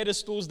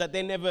pedestals that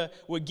they never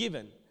were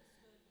given.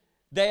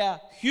 They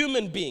are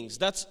human beings.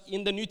 That's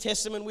in the New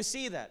Testament, we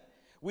see that.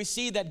 We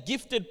see that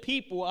gifted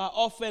people are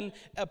often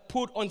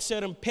put on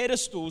certain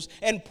pedestals.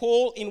 And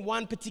Paul, in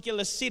one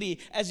particular city,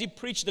 as he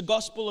preached the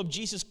gospel of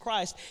Jesus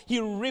Christ, he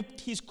ripped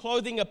his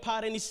clothing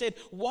apart and he said,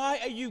 "Why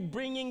are you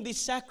bringing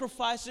these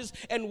sacrifices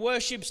and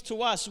worships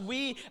to us?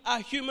 We are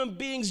human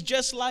beings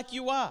just like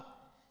you are."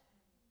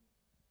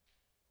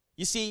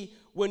 You see,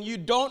 when you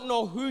don't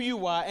know who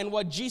you are and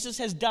what Jesus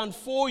has done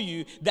for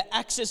you, the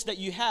access that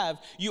you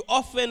have, you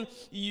often,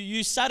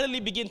 you suddenly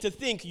begin to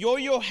think,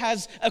 Yo-Yo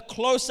has a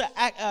closer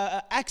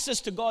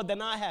access to God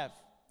than I have.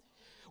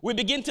 We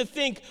begin to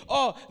think,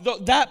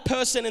 that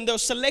person and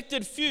those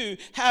selected few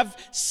have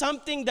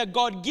something that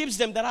God gives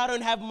them that I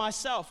don't have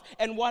myself.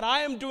 And what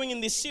I am doing in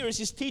this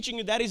series is teaching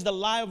you that is the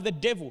lie of the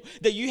devil.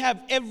 That you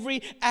have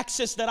every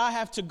access that I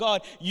have to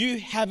God, you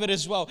have it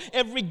as well.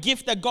 Every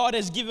gift that God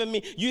has given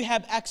me, you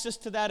have access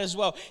to that as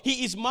well.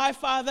 He is my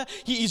Father,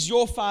 He is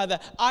your Father.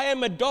 I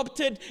am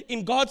adopted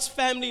in God's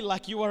family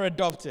like you are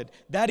adopted.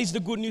 That is the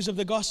good news of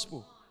the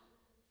gospel.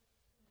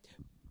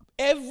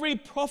 Every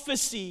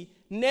prophecy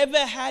never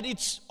had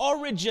its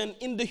origin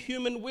in the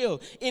human will.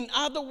 In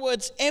other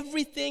words,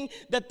 everything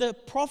that the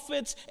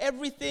prophets,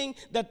 everything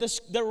that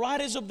the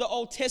writers of the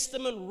Old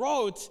Testament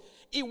wrote,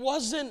 it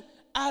wasn't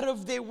out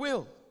of their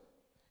will.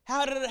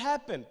 How did it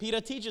happen?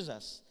 Peter teaches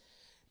us.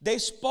 They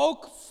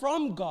spoke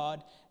from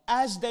God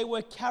as they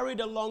were carried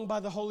along by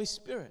the Holy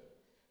Spirit.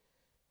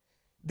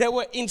 They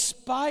were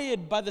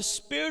inspired by the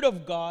Spirit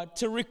of God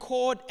to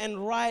record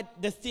and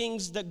write the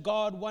things that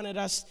God wanted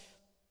us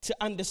to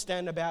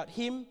understand about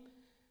Him,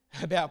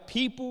 about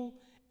people,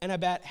 and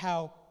about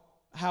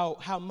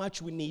how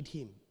much we need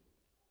Him.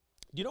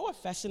 Do you know what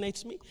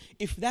fascinates me?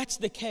 If that's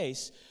the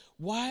case,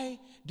 why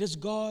does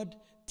God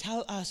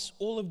tell us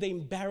all of the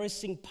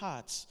embarrassing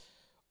parts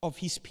of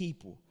His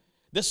people?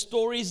 The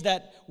stories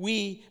that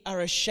we are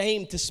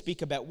ashamed to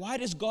speak about. Why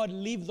does God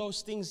leave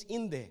those things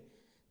in there?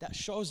 That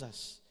shows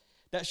us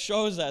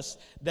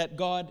that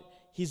God,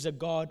 He's a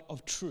God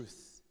of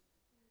truth.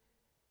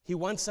 He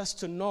wants us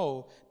to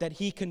know that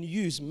He can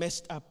use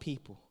messed up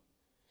people.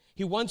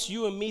 He wants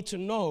you and me to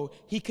know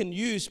He can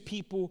use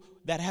people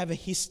that have a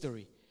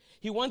history.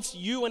 He wants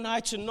you and I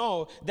to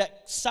know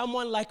that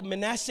someone like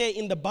Manasseh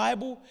in the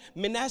Bible,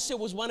 Manasseh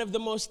was one of the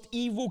most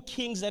evil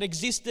kings that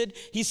existed.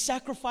 He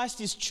sacrificed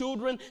his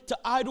children to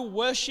idol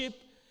worship.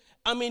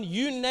 I mean,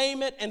 you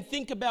name it and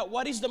think about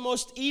what is the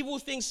most evil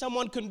thing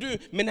someone can do.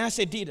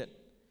 Manasseh did it.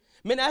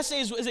 Manasseh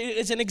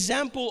is an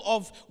example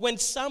of when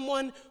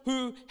someone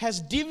who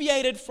has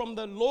deviated from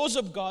the laws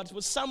of God,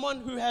 was someone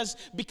who has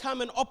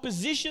become an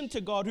opposition to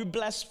God, who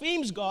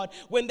blasphemes God,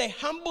 when they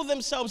humble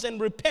themselves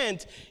and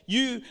repent,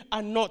 you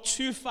are not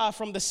too far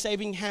from the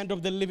saving hand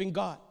of the living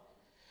God.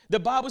 The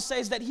Bible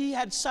says that he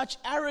had such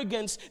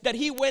arrogance that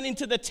he went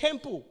into the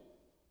temple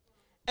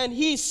and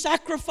he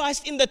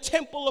sacrificed in the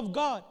temple of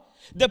God.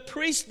 The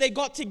priests, they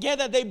got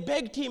together, they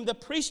begged him, the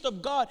priest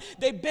of God,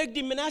 they begged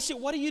him, Manasseh,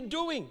 what are you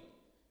doing?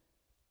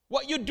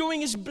 What you're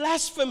doing is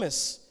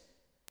blasphemous.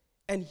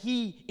 And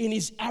he, in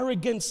his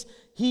arrogance,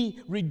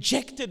 he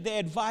rejected their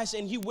advice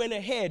and he went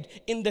ahead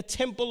in the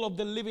temple of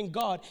the living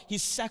God. He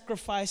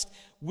sacrificed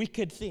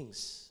wicked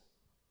things.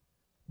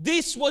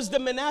 This was the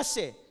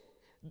Manasseh.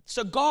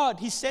 So God,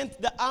 He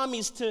sent the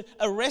armies to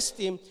arrest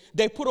him.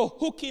 They put a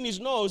hook in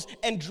his nose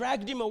and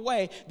dragged him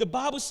away. The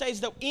Bible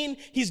says that in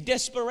his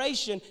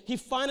desperation, he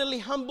finally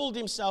humbled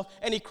himself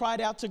and he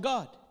cried out to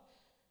God.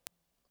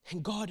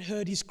 And God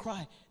heard his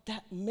cry.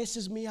 That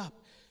messes me up.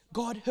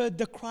 God heard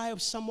the cry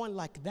of someone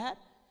like that,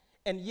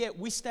 and yet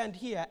we stand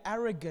here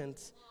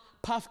arrogant,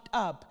 puffed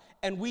up,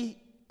 and we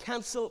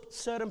cancel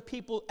certain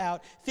people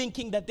out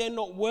thinking that they're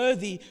not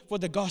worthy for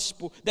the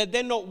gospel, that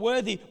they're not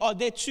worthy, or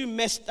they're too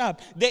messed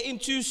up, they're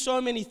into so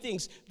many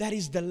things. That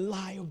is the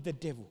lie of the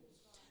devil.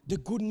 The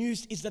good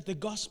news is that the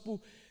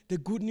gospel,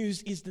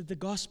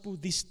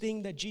 this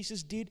thing that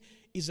Jesus did,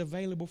 is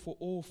available for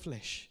all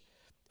flesh,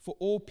 for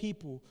all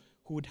people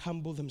who would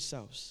humble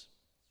themselves.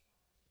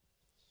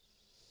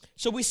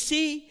 So we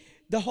see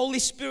the Holy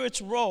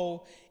Spirit's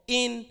role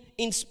in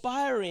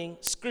inspiring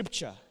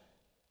Scripture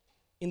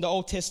in the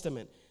Old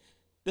Testament.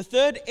 The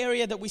third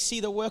area that we see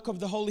the work of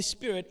the Holy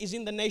Spirit is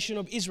in the nation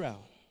of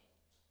Israel.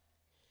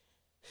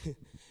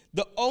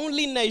 The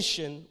only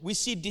nation we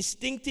see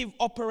distinctive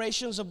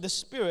operations of the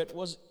Spirit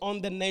was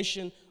on the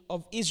nation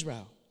of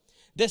Israel.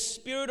 The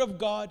Spirit of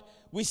God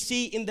we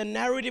see in the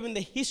narrative, in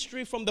the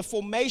history from the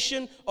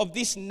formation of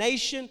this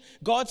nation.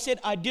 God said,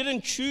 I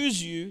didn't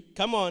choose you.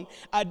 Come on.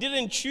 I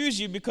didn't choose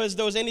you because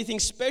there was anything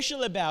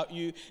special about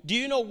you. Do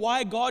you know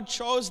why God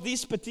chose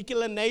this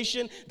particular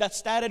nation that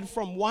started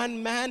from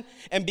one man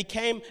and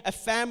became a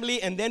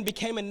family and then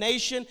became a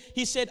nation?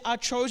 He said, I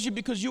chose you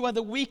because you are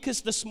the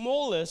weakest, the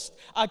smallest.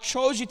 I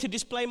chose you to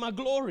display my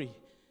glory.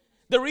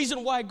 The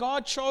reason why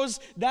God chose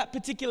that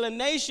particular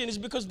nation is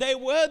because they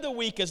were the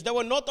weakest. They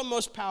were not the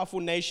most powerful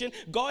nation.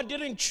 God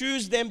didn't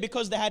choose them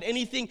because they had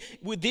anything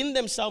within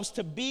themselves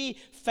to be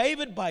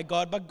favored by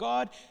God, but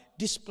God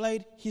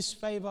displayed his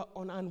favor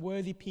on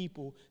unworthy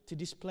people to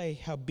display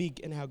how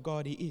big and how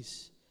God he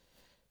is.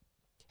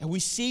 And we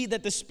see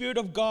that the Spirit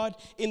of God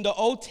in the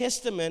Old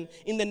Testament,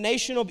 in the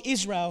nation of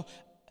Israel,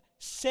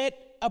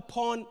 set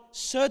upon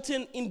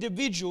certain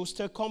individuals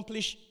to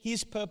accomplish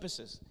his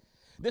purposes.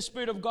 The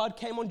Spirit of God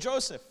came on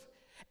Joseph.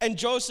 And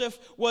Joseph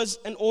was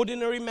an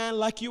ordinary man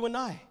like you and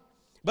I.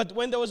 But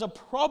when there was a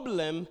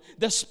problem,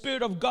 the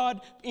Spirit of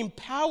God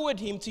empowered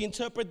him to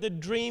interpret the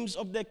dreams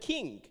of the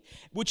king,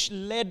 which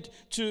led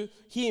to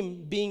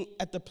him being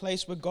at the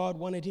place where God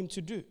wanted him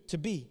to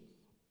be.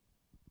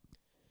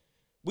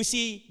 We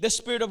see the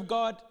Spirit of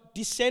God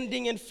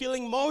descending and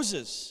filling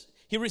Moses.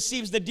 He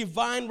receives the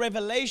divine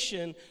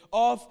revelation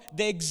of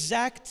the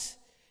exact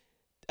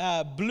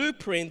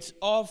blueprint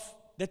of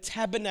the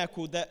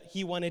tabernacle that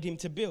he wanted him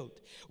to build.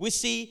 We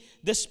see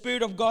the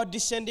Spirit of God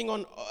descending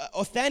on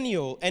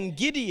Othniel and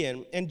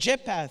Gideon and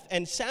Jephthah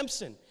and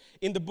Samson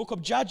in the book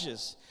of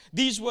Judges.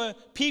 These were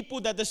people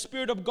that the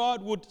Spirit of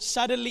God would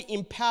suddenly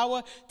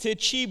empower to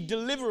achieve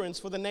deliverance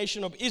for the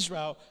nation of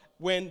Israel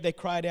when they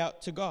cried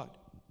out to God.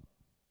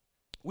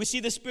 We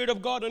see the Spirit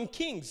of God on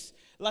kings,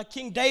 like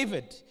King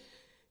David.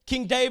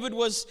 King David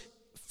was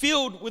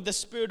filled with the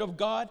Spirit of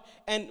God,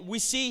 and we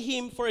see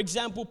him, for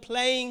example,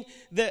 playing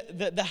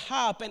the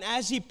harp, and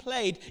as he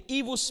played,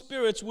 evil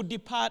spirits would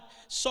depart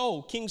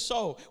King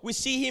Saul. We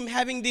see him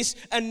having this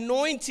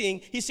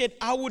anointing. He said,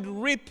 I would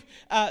rip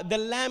the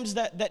lambs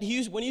that he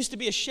used, when he used to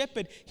be a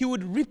shepherd, he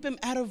would rip them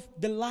out of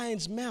the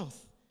lion's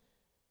mouth.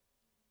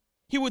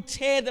 He would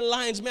tear the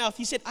lion's mouth.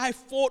 He said, I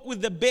fought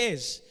with the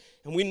bears.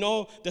 And we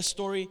know the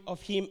story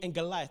of him and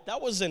Goliath.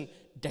 That wasn't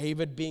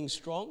David being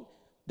strong.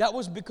 That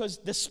was because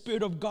the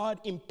Spirit of God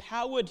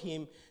empowered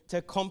him to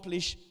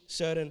accomplish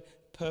certain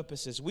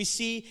purposes. We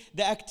see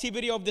the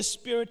activity of the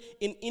Spirit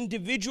in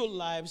individual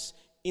lives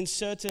in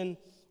certain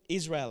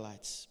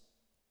Israelites.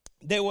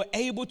 They were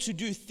able to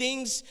do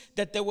things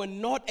that they were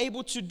not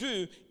able to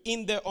do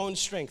in their own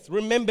strength.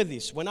 Remember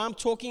this. When I'm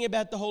talking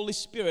about the Holy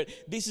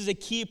Spirit, this is a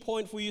key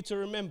point for you to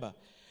remember.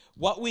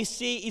 What we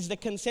see is the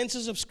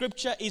consensus of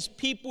Scripture is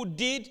people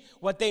did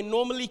what they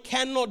normally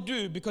cannot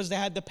do because they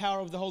had the power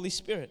of the Holy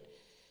Spirit.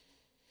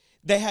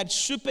 They had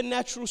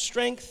supernatural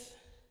strength,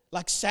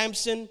 like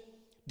Samson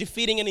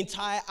defeating an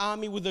entire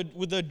army with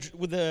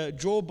a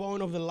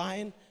jawbone of the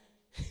lion.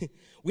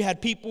 We had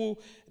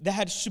people that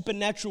had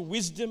supernatural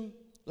wisdom,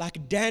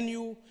 like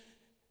Daniel.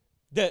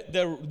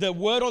 The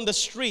word on the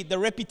street, the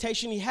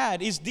reputation he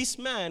had is this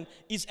man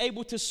is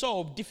able to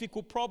solve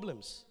difficult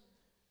problems.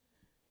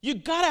 You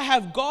gotta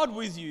have God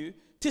with you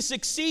to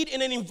succeed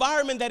in an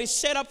environment that is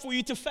set up for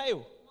you to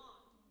fail.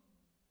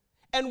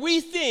 And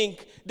we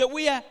think that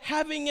we are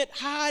having it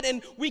hard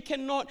and we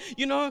cannot,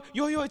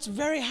 it's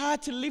very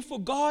hard to live for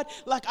God.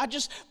 Like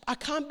I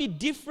can't be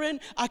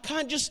different. I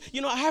can't just,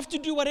 I have to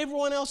do what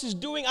everyone else is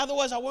doing.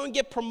 Otherwise I won't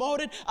get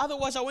promoted.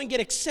 Otherwise I won't get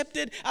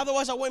accepted.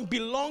 Otherwise I won't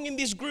belong in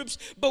these groups.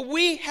 But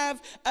we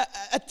have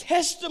a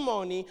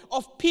testimony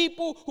of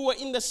people who are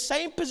in the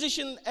same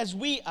position as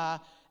we are.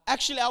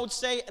 Actually, I would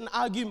say and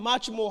argue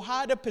much more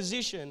harder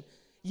position.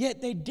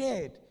 Yet they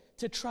dared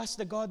to trust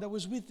the God that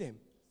was with them.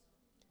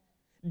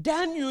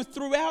 Daniel,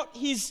 throughout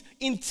his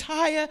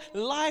entire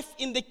life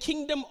in the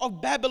kingdom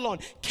of Babylon,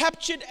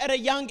 captured at a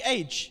young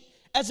age,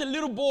 as a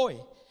little boy,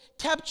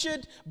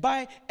 captured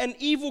by an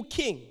evil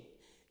king,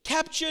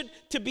 captured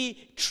to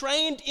be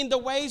trained in the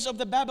ways of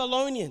the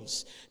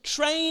Babylonians,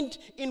 trained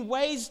in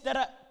ways that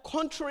are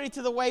contrary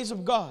to the ways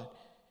of God.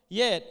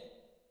 Yet,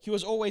 he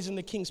was always in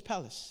the king's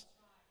palace.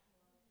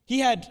 He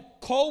had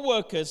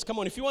co-workers. Come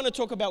on, if you want to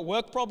talk about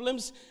work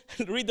problems,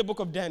 read the book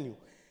of Daniel.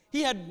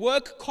 He had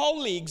work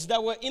colleagues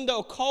that were in the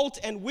occult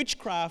and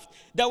witchcraft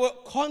that were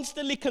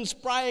constantly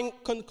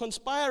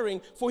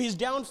conspiring for his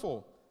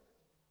downfall.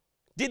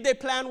 Did their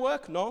plan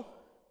work? No.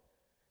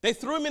 They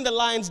threw him in the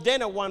lion's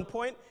den at one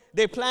point.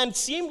 Their plan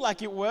seemed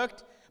like it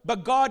worked,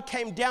 but God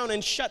came down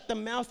and shut the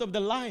mouth of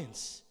the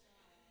lions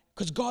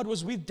because God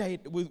was with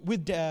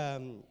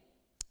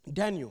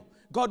Daniel.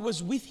 God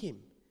was with him.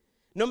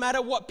 No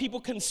matter what people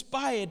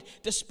conspired,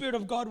 the Spirit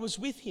of God was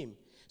with him.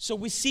 So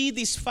we see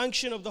this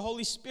function of the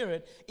Holy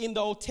Spirit in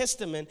the Old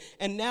Testament.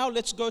 And now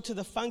let's go to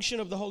the function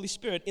of the Holy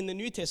Spirit in the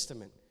New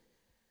Testament.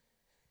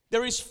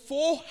 There is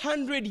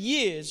 400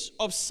 years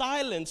of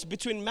silence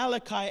between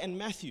Malachi and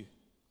Matthew,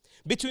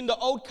 between the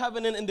Old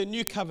Covenant and the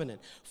New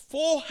Covenant.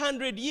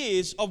 400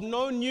 years of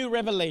no new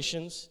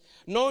revelations,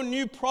 no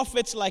new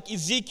prophets like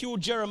Ezekiel,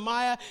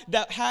 Jeremiah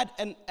that had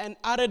and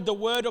uttered the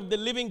word of the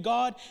living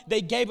God.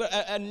 They gave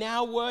a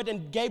now word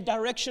and gave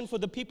direction for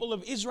the people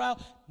of Israel.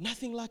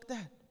 Nothing like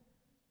that.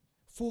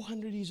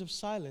 400 years of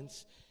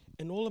silence,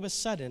 and all of a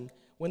sudden,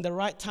 when the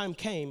right time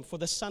came for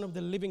the Son of the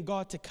living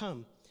God to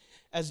come,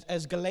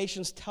 as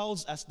Galatians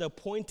tells us, the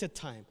appointed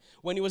time,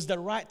 when it was the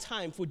right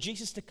time for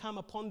Jesus to come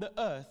upon the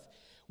earth,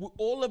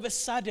 all of a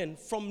sudden,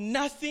 from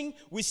nothing,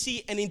 we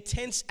see an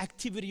intense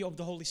activity of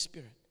the Holy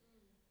Spirit.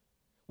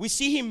 We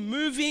see him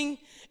moving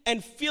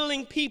and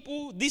filling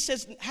people.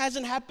 This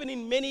hasn't happened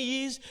in many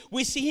years.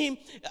 We see him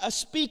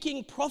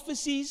speaking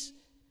prophecies.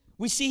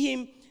 We see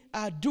him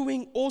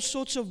doing all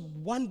sorts of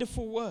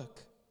wonderful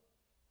work.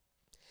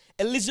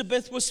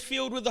 Elizabeth was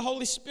filled with the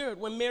Holy Spirit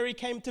when Mary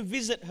came to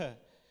visit her,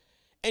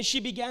 and she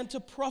began to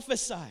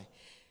prophesy.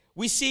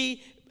 We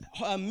see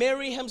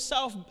Mary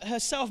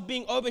herself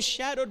being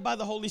overshadowed by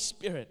the Holy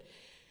Spirit.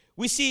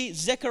 We see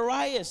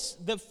Zacharias,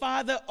 the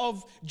father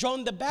of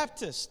John the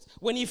Baptist,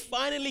 when he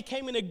finally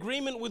came in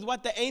agreement with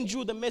what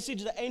the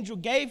message the angel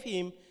gave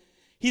him,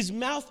 his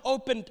mouth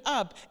opened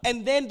up,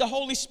 and then the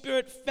Holy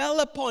Spirit fell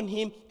upon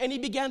him, and he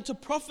began to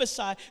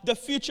prophesy the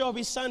future of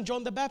his son,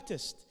 John the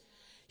Baptist.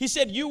 He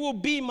said, "You will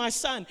be my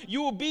son.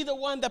 You will be the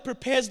one that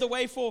prepares the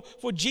way for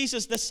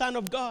Jesus, the Son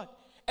of God."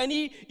 And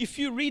if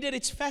you read it,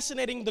 it's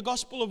fascinating, the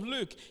Gospel of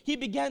Luke. He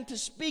began to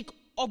speak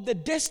of the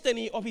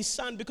destiny of his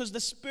son because the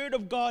Spirit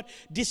of God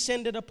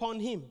descended upon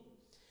him.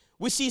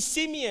 We see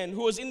Simeon,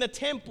 who was in the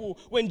temple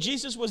when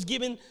Jesus was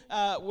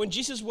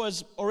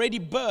already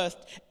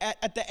birthed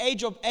at the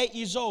age of 8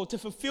 years old to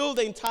fulfill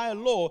the entire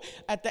law.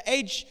 At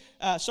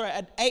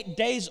 8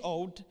 days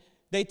old,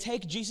 they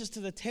take Jesus to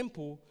the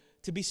temple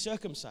to be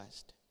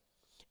circumcised.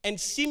 And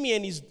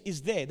Simeon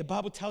is there. The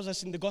Bible tells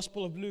us in the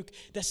Gospel of Luke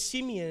that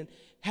Simeon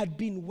had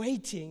been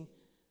waiting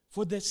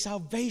for the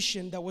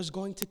salvation that was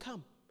going to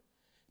come.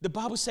 The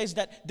Bible says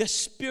that the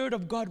Spirit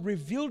of God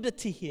revealed it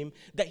to him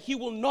that he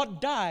will not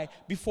die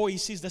before he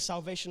sees the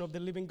salvation of the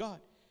living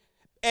God.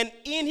 And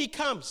in he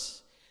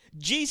comes.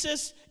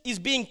 Jesus is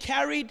being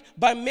carried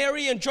by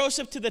Mary and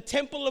Joseph to the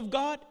temple of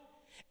God.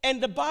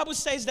 And the Bible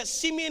says that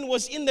Simeon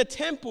was in the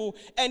temple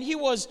and he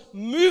was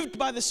moved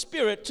by the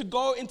Spirit to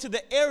go into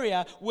the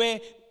area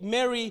where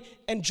Mary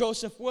and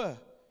Joseph were.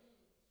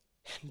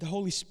 And the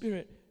Holy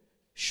Spirit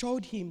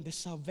showed him the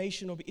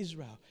salvation of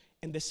Israel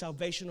and the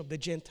salvation of the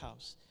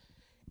Gentiles.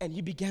 And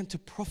he began to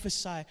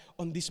prophesy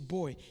on this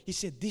boy. He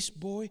said, this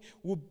boy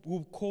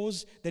will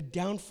cause the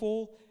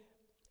downfall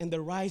and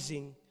the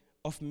rising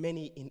of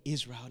many in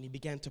Israel. And he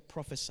began to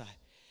prophesy.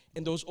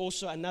 And there was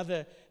also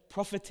another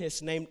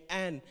prophetess named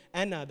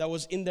Anna that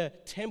was in the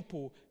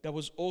temple that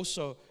was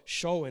also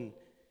showing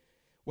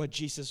what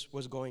Jesus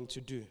was going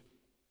to do.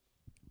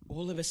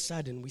 All of a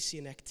sudden, we see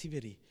an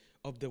activity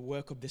of the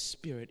work of the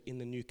Spirit in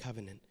the new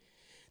covenant.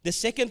 The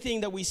second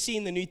thing that we see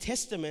in the New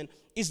Testament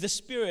is the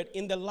Spirit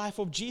in the life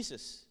of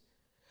Jesus.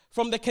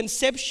 From the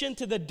conception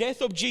to the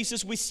death of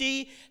Jesus, we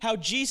see how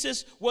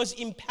Jesus was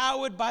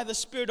empowered by the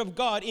Spirit of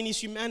God in his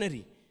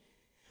humanity.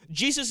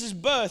 Jesus'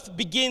 birth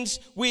begins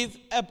with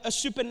a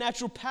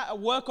supernatural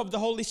work of the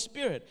Holy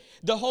Spirit.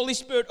 The Holy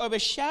Spirit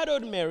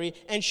overshadowed Mary,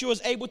 and she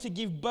was able to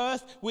give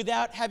birth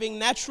without having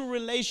natural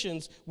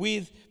relations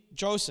with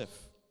Joseph.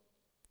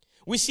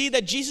 We see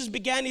that Jesus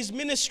began his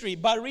ministry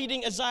by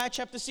reading Isaiah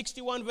chapter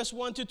 61, verse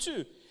 1 to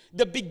 2.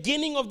 The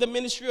beginning of the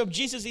ministry of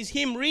Jesus is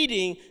him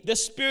reading, "The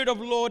Spirit of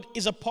the Lord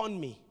is upon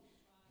me,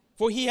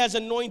 for he has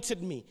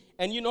anointed me."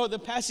 And you know the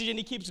passage, and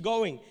he keeps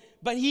going.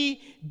 But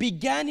he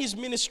began his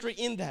ministry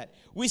in that.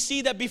 We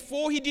see that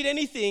before he did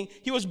anything,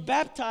 he was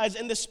baptized,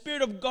 and the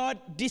Spirit of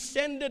God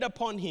descended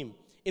upon him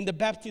in the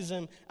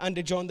baptism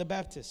under John the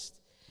Baptist.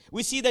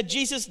 We see that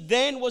Jesus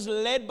then was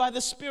led by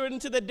the Spirit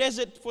into the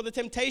desert for the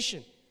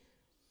temptation.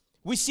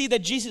 We see that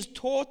Jesus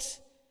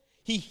taught,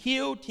 he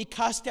healed, he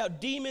cast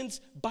out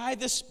demons by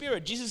the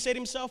Spirit. Jesus said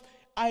himself,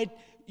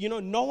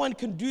 no one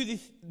can do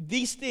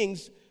these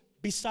things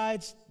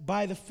besides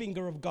by the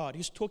finger of God.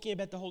 He's talking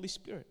about the Holy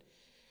Spirit.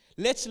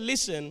 Let's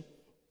listen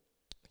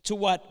to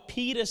what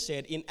Peter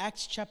said in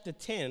Acts chapter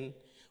 10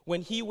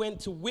 when he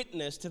went to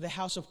witness to the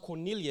house of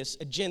Cornelius,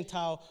 a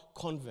Gentile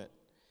convert.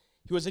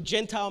 He was a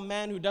Gentile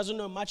man who doesn't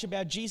know much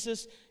about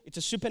Jesus. It's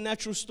a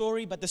supernatural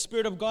story, but the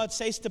Spirit of God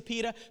says to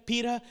Peter,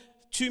 "Peter,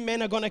 2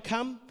 men are going to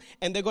come,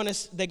 and they're going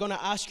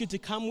to ask you to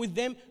come with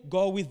them.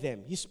 Go with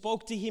them." He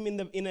spoke to him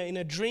in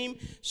a dream.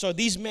 So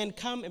these men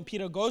come, and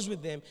Peter goes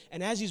with them.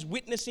 And as he's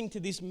witnessing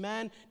to this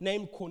man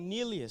named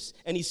Cornelius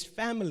and his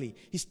family,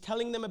 he's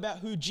telling them about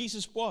who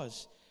Jesus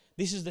was.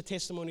 This is the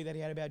testimony that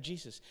he had about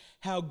Jesus.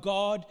 How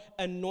God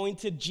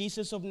anointed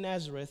Jesus of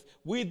Nazareth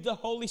with the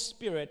Holy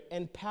Spirit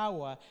and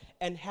power,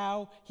 and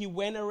how he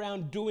went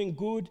around doing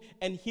good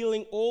and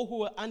healing all who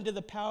were under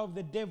the power of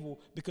the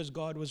devil because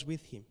God was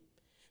with him.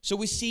 So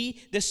we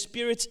see the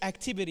Spirit's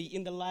activity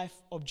in the life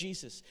of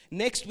Jesus.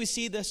 Next, we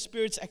see the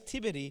Spirit's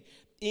activity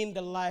in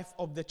the life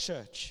of the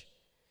church.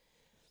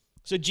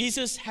 So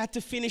Jesus had to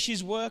finish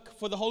his work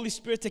for the Holy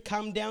Spirit to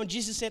come down.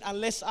 Jesus said,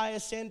 "Unless I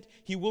ascend,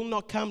 he will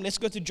not come." Let's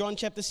go to John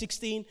chapter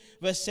 16,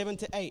 verse 7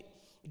 to 8.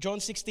 John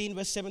 16,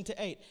 verse 7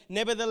 to 8.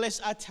 "Nevertheless,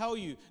 I tell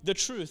you the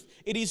truth.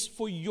 It is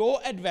for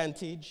your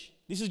advantage,"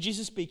 this is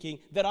Jesus speaking,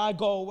 "that I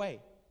go away.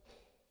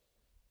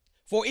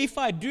 For if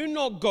I do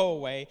not go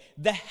away,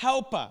 the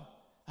Helper,"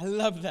 I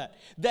love that,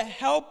 "the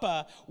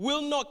Helper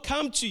will not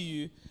come to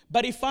you,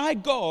 but if I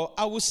go,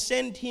 I will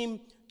send him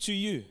to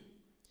you.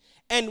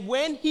 And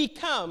when he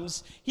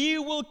comes, he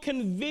will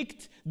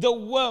convict the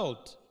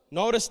world."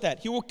 Notice that.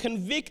 He will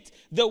convict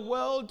the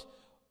world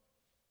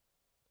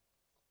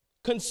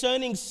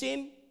concerning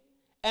sin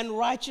and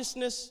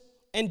righteousness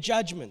and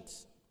judgment.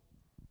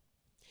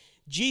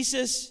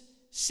 Jesus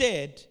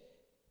said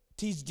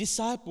to his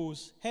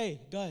disciples,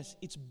 hey, guys,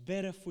 it's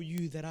better for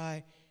you that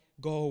I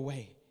go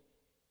away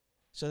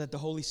so that the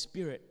Holy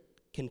Spirit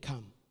can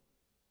come.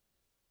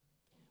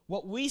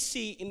 What we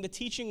see in the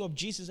teaching of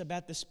Jesus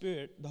about the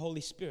Spirit, the Holy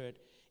Spirit,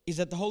 is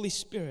that the Holy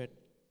Spirit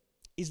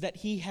is that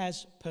he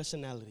has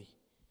personality.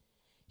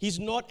 He's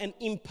not an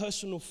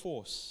impersonal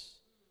force.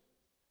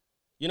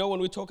 You know,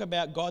 when we talk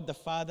about God the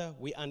Father,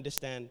 we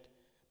understand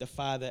the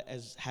Father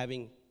as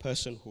having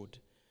personhood,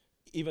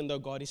 even though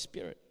God is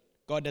spirit.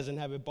 God doesn't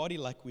have a body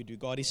like we do.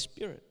 God is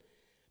spirit.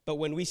 But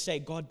when we say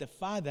God the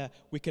Father,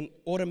 we can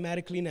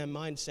automatically in our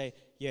mind say,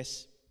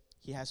 yes,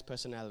 he has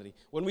personality.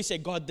 When we say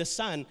God the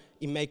Son,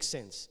 it makes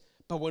sense.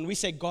 But when we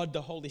say God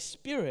the Holy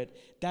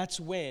Spirit, that's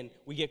when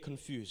we get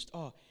confused.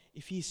 Oh,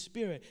 if he's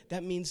spirit,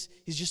 that means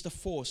he's just a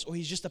force or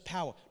he's just a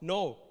power.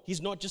 No,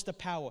 he's not just a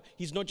power.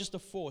 He's not just a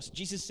force.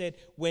 Jesus said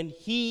when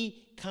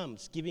he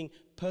comes, giving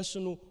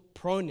personal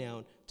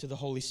pronoun to the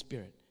Holy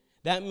Spirit.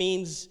 That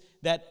means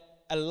that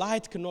a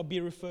light cannot be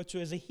referred to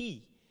as a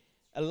he.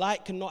 A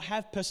light cannot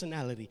have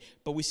personality,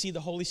 but we see the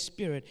Holy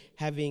Spirit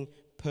having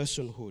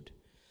personhood.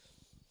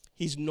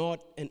 He's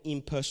not an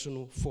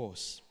impersonal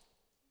force.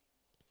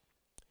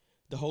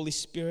 The Holy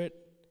Spirit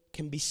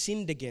can be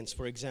sinned against,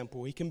 for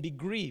example. He can be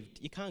grieved.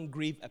 You can't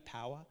grieve a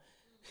power.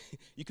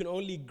 You can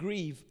only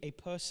grieve a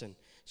person.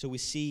 So we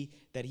see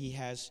that he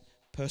has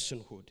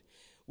personhood.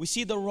 We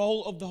see the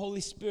role of the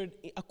Holy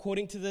Spirit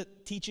according to the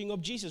teaching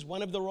of Jesus.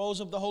 One of the roles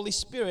of the Holy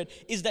Spirit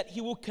is that he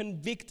will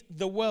convict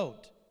the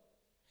world.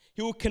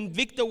 He will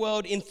convict the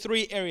world in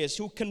three areas.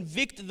 He will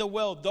convict the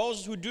world,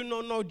 those who do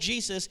not know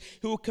Jesus,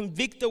 he will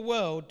convict the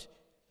world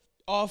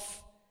of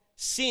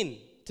sin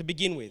to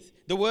begin with.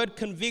 The word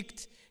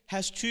convict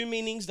has two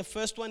meanings. The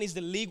first one is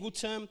the legal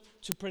term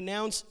to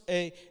pronounce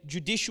a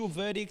judicial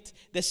verdict.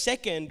 The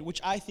second, which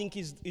I think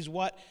is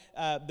what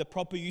the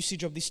proper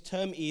usage of this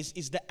term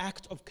is the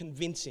act of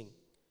convincing.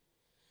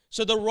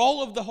 So the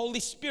role of the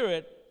Holy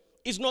Spirit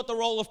is not the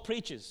role of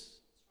preachers.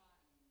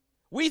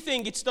 We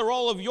think it's the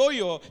role of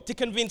yo-yo to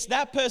convince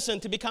that person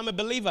to become a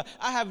believer.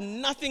 I have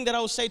nothing that I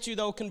will say to you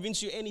that will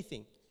convince you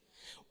anything.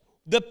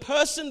 The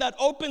person that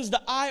opens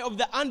the eye of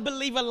the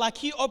unbeliever like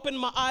he opened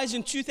my eyes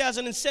in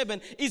 2007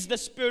 is the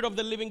Spirit of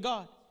the living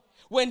God.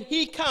 When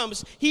he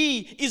comes, he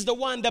is the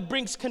one that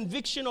brings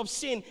conviction of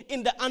sin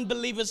in the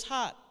unbeliever's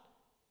heart.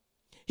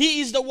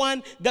 He is the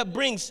one that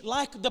brings,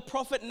 like the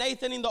prophet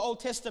Nathan in the Old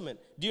Testament.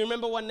 Do you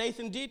remember what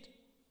Nathan did?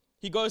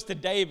 He goes to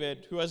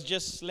David, who has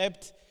just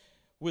slept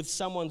with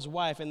someone's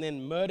wife and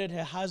then murdered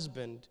her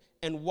husband.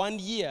 And 1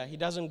 year, he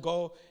doesn't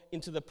go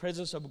into the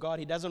presence of God.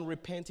 He doesn't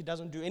repent. He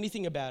doesn't do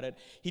anything about it.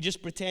 He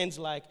just pretends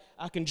like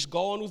I can just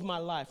go on with my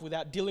life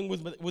without dealing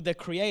with the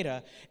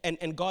Creator.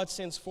 And God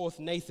sends forth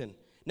Nathan.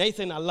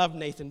 Nathan, I love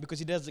Nathan because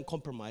he doesn't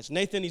compromise.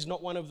 Nathan is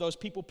not one of those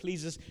people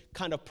pleasers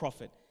kind of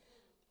prophet.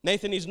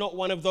 Nathan is not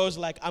one of those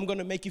like, I'm going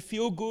to make you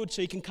feel good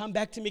so you can come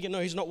back to me. No,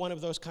 he's not one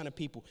of those kind of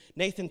people.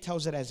 Nathan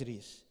tells it as it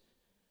is.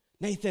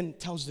 Nathan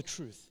tells the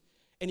truth.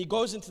 And he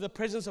goes into the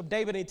presence of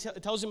David and he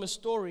tells him a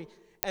story.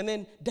 And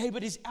then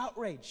David is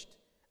outraged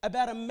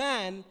about a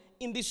man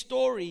in this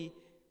story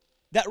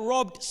that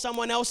robbed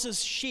someone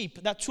else's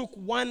sheep, that took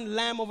one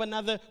lamb of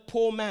another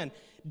poor man.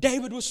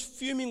 David was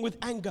fuming with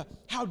anger.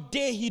 How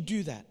dare he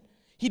do that?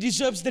 He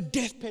deserves the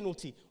death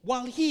penalty.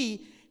 While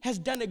he has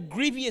done a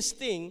grievous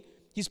thing,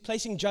 he's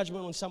placing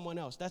judgment on someone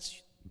else.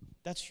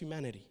 That's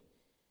humanity.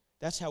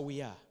 That's how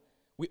we are.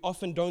 We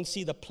often don't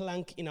see the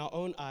plank in our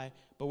own eye,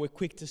 but we're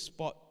quick to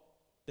spot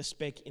the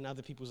speck in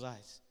other people's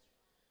eyes.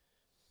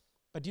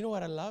 But do you know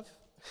what I love?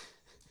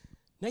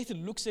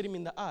 Nathan looks at him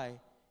in the eye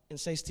and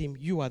says to him,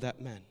 you are that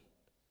man.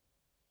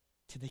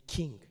 To the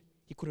king.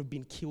 He could have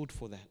been killed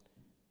for that.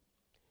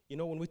 You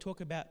know, when we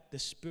talk about the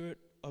Spirit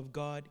of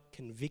God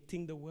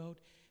convicting the world,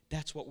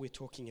 that's what we're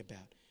talking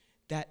about.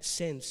 That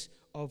sense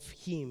of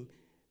him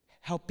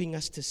helping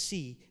us to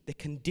see the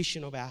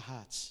condition of our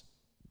hearts.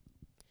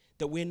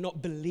 That we're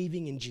not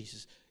believing in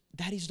Jesus.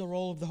 That is the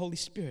role of the Holy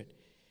Spirit.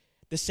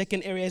 The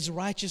second area is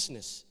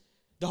righteousness.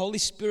 The Holy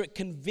Spirit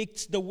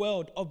convicts the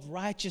world of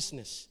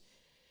righteousness.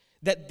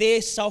 That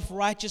their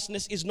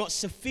self-righteousness is not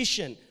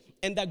sufficient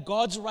and that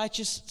God's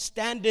righteous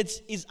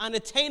standards is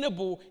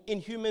unattainable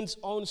in humans'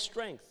 own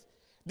strength.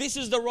 This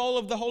is the role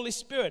of the Holy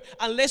Spirit.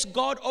 Unless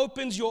God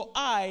opens your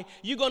eye,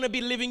 you're going to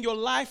be living your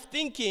life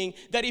thinking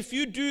that if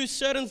you do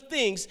certain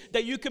things,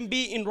 that you can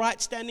be in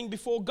right standing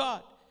before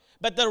God.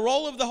 But the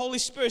role of the Holy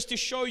Spirit is to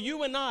show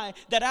you and I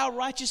that our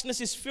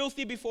righteousness is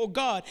filthy before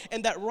God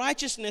and that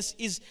righteousness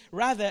is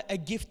rather a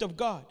gift of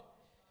God.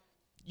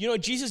 You know,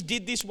 Jesus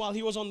did this while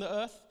he was on the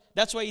earth.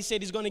 That's why he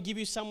said he's going to give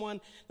you someone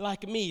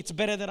like me. It's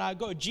better that I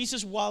go.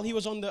 Jesus, while he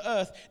was on the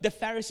earth, the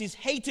Pharisees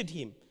hated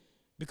him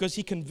because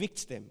he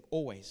convicts them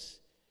always.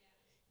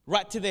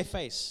 Right to their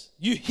face.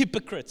 You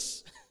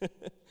hypocrites.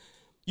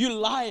 You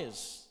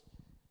liars.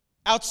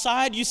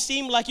 Outside, you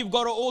seem like you've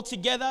got it all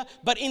together,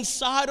 but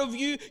inside of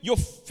you, you're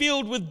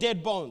filled with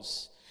dead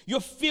bones.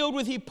 You're filled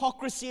with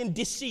hypocrisy and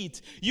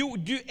deceit. You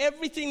do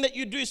everything that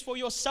you do is for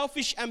your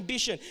selfish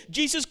ambition.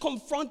 Jesus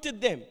confronted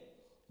them.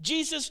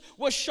 Jesus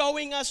was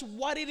showing us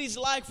what it is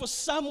like for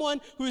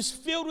someone who is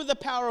filled with the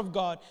power of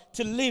God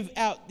to live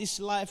out this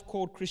life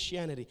called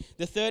Christianity.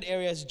 The third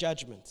area is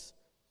judgment.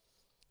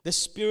 The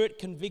Spirit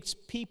convicts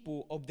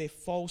people of their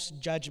false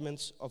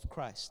judgments of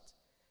Christ.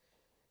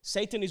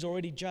 Satan is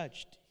already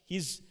judged.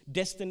 His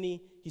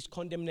destiny, his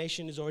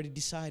condemnation is already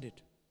decided.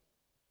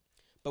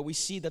 But we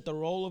see that the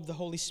role of the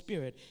Holy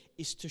Spirit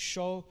is to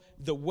show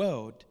the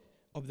world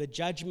of the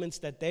judgments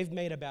that they've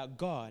made about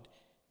God,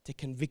 to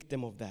convict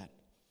them of that.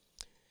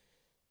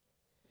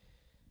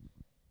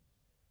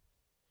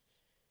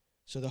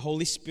 So the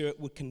Holy Spirit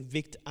will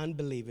convict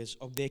unbelievers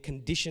of their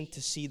condition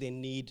to see their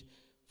need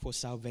for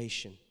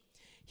salvation.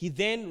 He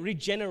then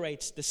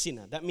regenerates the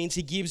sinner. That means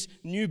he gives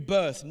new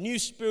birth, new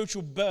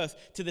spiritual birth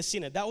to the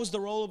sinner. That was the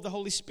role of the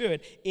Holy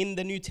Spirit in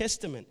the New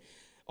Testament.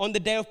 On the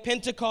day of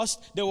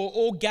Pentecost, they were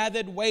all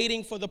gathered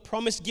waiting for the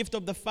promised gift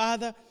of the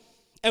Father.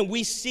 And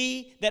we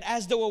see that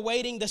as they were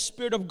waiting, the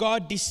Spirit of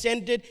God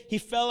descended. He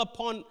fell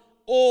upon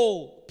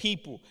all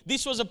people.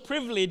 This was a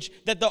privilege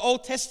that the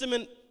Old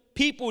Testament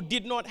people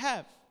did not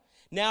have.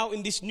 Now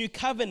in this new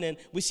covenant,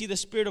 we see the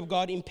Spirit of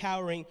God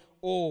empowering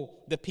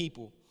all the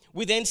people.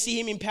 We then see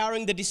him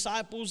empowering the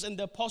disciples and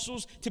the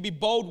apostles to be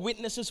bold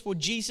witnesses for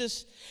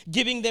Jesus,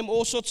 giving them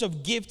all sorts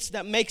of gifts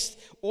that makes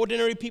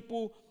ordinary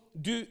people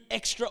do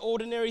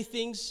extraordinary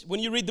things. When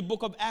you read the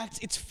book of Acts,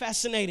 it's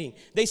fascinating.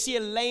 They see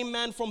a lame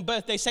man from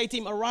birth. They say to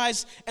him,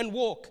 arise and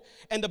walk.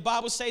 And the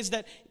Bible says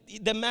that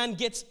the man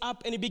gets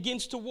up and he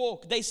begins to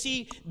walk.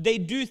 They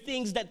do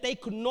things that they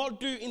could not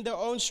do in their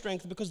own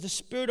strength because the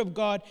Spirit of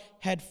God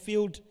had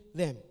filled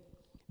them.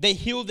 They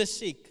heal the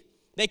sick.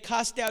 They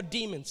cast out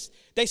demons.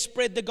 They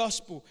spread the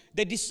gospel.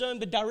 They discern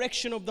the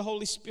direction of the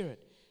Holy Spirit.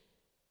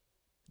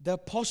 The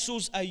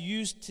apostles are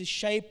used to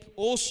shape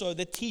also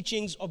the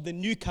teachings of the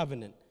new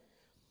covenant.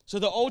 So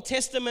the Old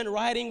Testament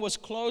writing was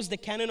closed, the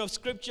canon of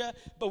Scripture,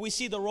 but we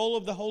see the role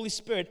of the Holy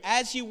Spirit.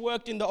 As he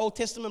worked in the Old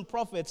Testament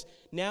prophets,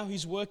 now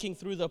he's working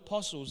through the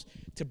apostles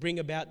to bring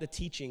about the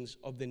teachings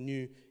of the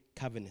new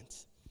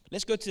covenant.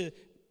 Let's go to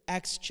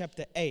Acts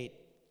chapter 8,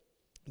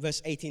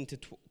 verse 18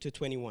 to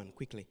 21,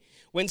 quickly.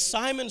 When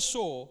Simon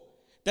saw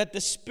that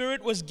the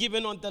Spirit was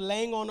given on the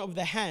laying on of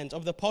the hands,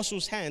 of the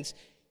apostles' hands,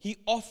 he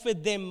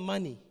offered them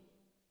money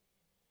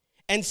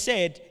and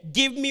said,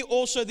 give me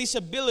also this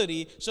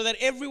ability so that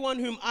everyone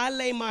whom I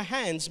lay my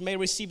hands may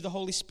receive the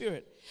Holy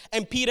Spirit.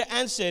 And Peter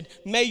answered,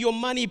 may your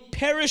money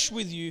perish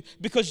with you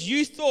because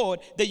you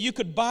thought that you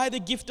could buy the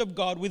gift of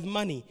God with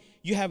money.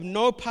 You have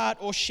no part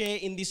or share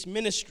in this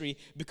ministry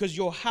because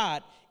your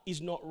heart is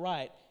not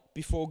right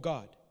before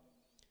God.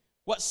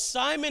 What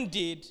Simon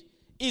did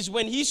is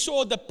when he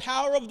saw the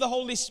power of the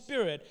Holy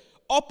Spirit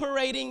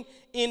operating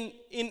in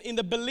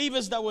the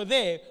believers that were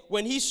there,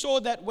 when he saw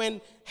that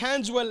when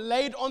hands were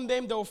laid on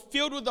them, they were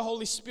filled with the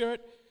Holy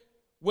Spirit.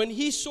 When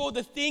he saw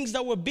the things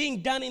that were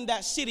being done in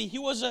that city, he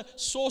was a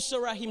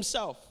sorcerer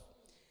himself.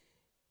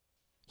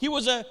 He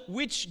was a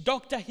witch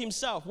doctor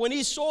himself. When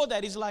he saw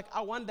that, he's like,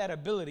 I want that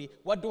ability.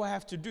 What do I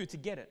have to do to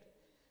get it?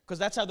 Because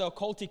that's how the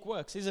occultic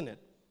works, isn't it?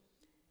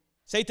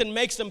 Satan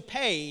makes them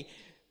pay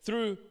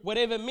through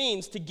whatever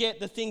means to get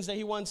the things that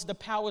he wants, the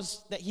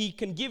powers that he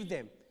can give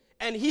them.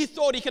 And he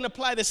thought he can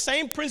apply the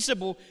same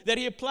principle that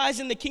he applies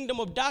in the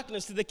kingdom of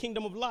darkness to the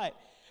kingdom of light.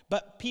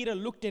 But Peter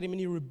looked at him and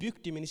he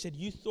rebuked him and he said,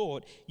 you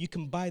thought you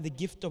can buy the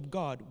gift of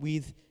God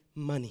with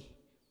money.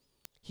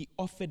 He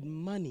offered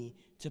money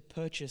to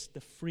purchase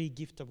the free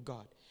gift of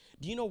God.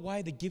 Do you know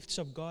why the gifts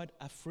of God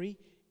are free?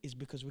 Is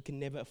because we can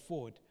never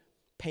afford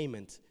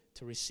payment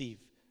to receive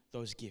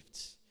those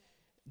gifts.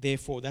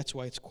 Therefore, that's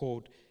why it's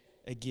called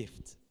a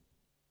gift.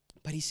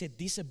 But he said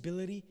this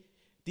ability,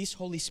 this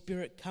Holy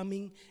Spirit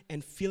coming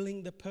and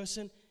filling the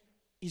person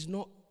is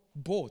not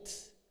bought.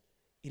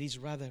 It is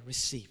rather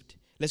received.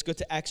 Let's go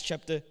to Acts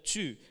chapter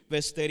 2,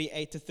 verse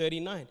 38 to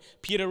 39.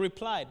 Peter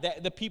replied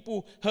that the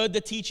people heard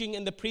the teaching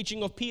and the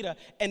preaching of Peter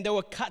and they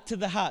were cut to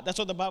the heart. That's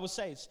what the Bible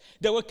says.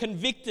 They were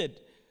convicted.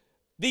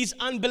 These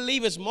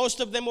unbelievers, most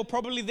of them were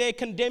probably there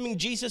condemning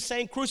Jesus,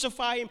 saying,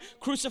 crucify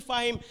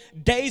him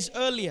days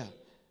earlier.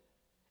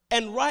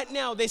 And right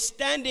now they're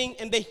standing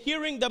and they're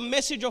hearing the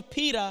message of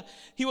Peter.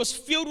 He was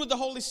filled with the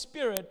Holy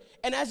Spirit.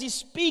 And as he's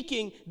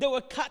speaking, they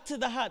were cut to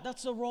the heart.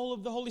 That's the role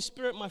of the Holy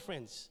Spirit, my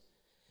friends.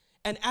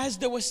 And as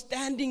they were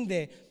standing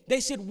there,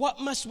 they said,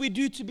 what must we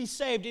do to be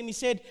saved? And he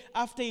said,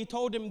 after he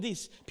told them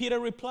this, Peter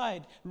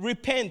replied,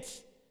 repent,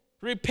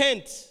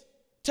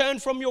 turn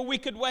from your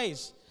wicked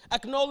ways.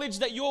 Acknowledge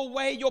that your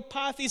way, your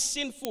path is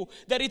sinful,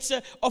 that it's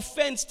an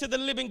offense to the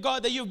living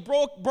God, that you've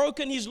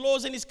broken his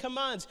laws and his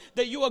commands,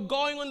 that you are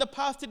going on the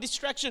path to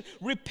distraction.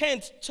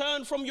 Repent,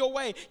 turn from your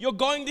way. You're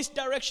going this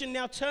direction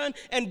now. Turn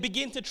and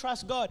begin to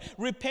trust God.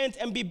 Repent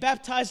and be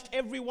baptized,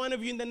 every one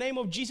of you, in the name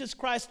of Jesus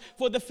Christ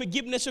for the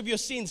forgiveness of your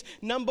sins.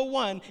 Number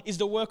one is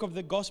the work of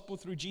the gospel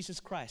through Jesus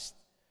Christ.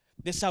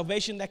 The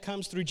salvation that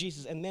comes through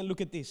Jesus. And then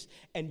look at this.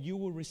 And you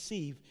will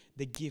receive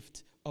the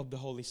gift of the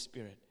Holy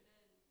Spirit.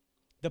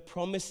 The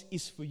promise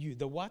is for you.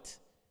 The what?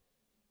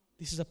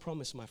 This is a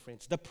promise, my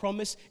friends. The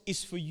promise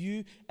is for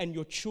you and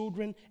your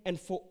children and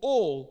for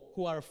all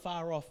who are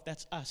far off.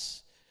 That's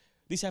us.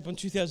 This happened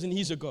 2,000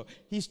 years ago.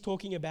 He's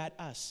talking about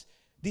us.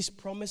 This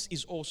promise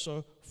is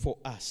also for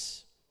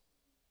us.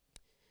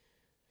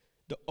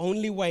 The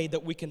only way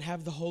that we can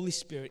have the Holy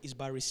Spirit is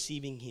by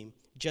receiving Him.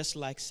 Just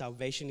like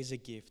salvation is a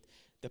gift,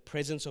 the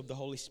presence of the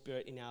Holy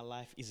Spirit in our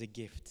life is a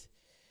gift.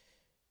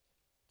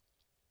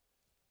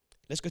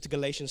 Let's go to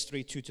Galatians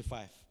 3,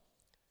 2-5.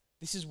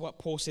 This is what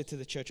Paul said to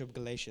the church of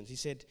Galatians. He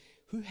said,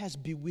 who has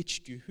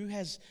bewitched you? Who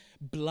has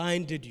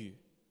blinded you?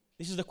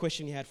 This is the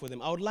question he had for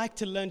them. I would like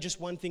to learn just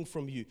one thing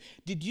from you.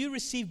 Did you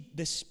receive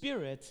the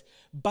Spirit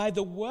by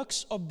the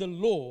works of the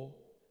law,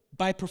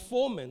 by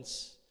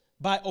performance,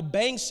 by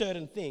obeying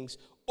certain things,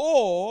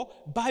 or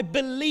by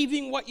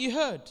believing what you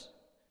heard?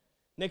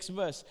 Next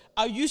verse.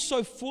 Are you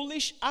so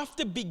foolish?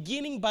 After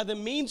beginning by the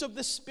means of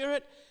the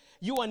Spirit,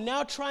 you are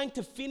now trying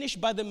to finish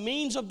by the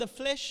means of the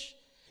flesh?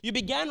 You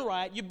began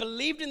right, you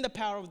believed in the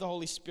power of the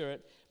Holy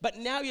Spirit, but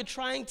now you're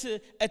trying to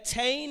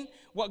attain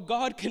what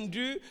God can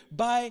do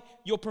by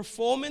your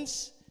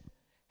performance.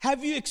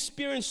 Have you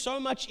experienced so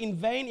much in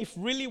vain, if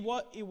really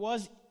what it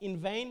was in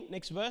vain?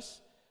 Next verse.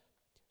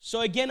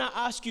 So again, I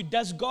ask you,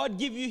 does God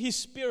give you His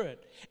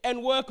Spirit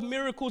and work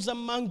miracles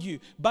among you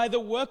by the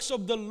works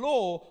of the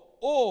law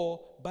or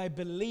by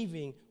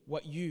believing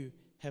what you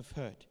have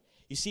heard?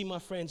 You see, my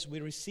friends, we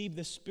receive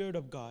the Spirit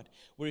of God.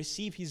 We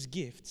receive His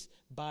gifts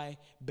by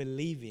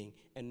believing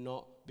and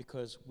not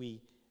because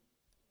we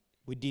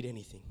did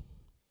anything.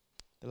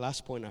 The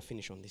last point I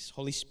finish on this,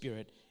 Holy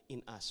Spirit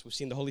in us. We've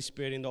seen the Holy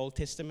Spirit in the Old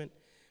Testament.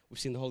 We've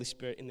seen the Holy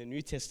Spirit in the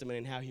New Testament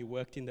and how He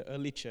worked in the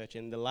early church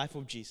and the life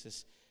of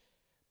Jesus.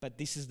 But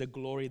this is the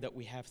glory that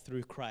we have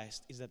through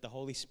Christ, is that the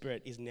Holy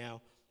Spirit is now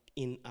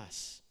in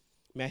us.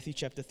 Matthew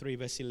chapter 3,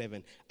 verse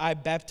 11. I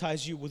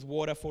baptize you with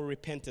water for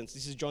repentance.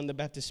 This is John the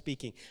Baptist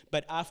speaking.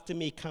 But after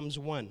me comes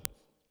one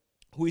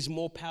who is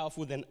more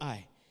powerful than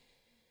I,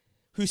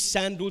 whose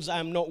sandals I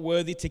am not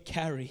worthy to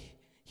carry.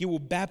 He will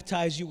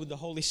baptize you with the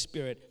Holy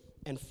Spirit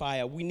and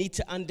fire. We need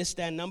to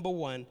understand, number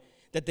one,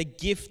 that the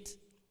gift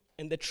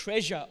and the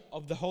treasure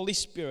of the Holy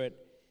Spirit,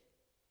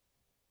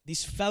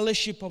 this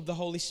fellowship of the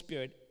Holy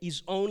Spirit,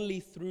 is only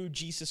through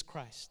Jesus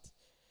Christ.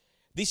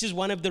 This is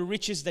one of the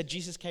riches that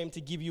Jesus came to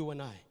give you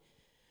and I.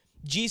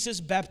 Jesus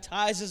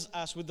baptizes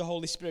us with the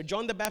Holy Spirit.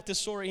 John the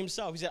Baptist saw it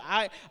himself. He said,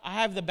 I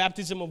have the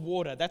baptism of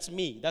water. That's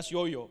me. That's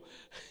yo-yo.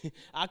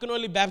 I can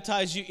only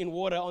baptize you in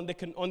water on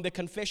the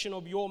confession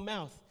of your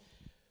mouth.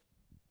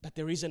 But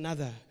there is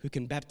another who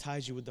can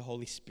baptize you with the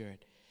Holy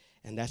Spirit.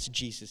 And that's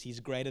Jesus. He's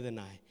greater than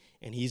I.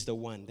 And He's the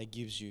one that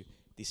gives you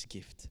this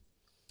gift.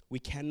 We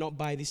cannot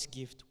buy this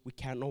gift. We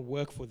cannot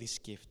work for this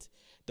gift.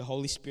 The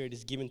Holy Spirit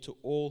is given to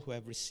all who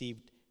have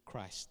received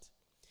Christ.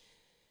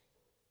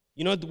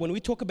 You know, when we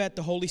talk about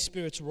the Holy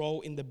Spirit's role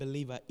in the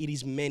believer, it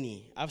is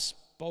many. I've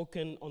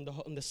spoken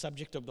on the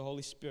subject of the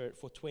Holy Spirit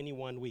for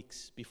 21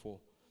 weeks before.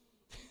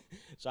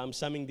 So I'm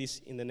summing this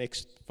in the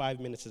next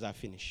 5 minutes as I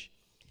finish.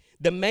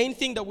 The main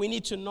thing that we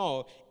need to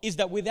know is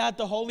that without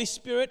the Holy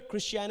Spirit,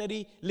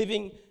 Christianity,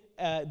 living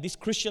this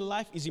Christian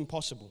life is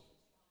impossible.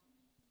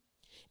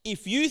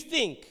 If you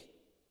think,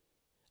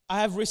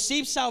 I have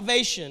received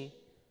salvation,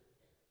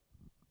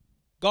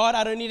 God,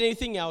 I don't need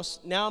anything else.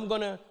 Now I'm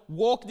going to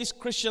walk this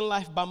Christian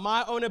life by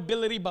my own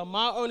ability, by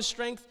my own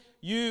strength.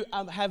 You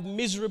have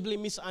miserably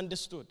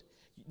misunderstood.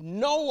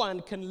 No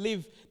one can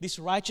live this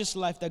righteous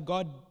life that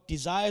God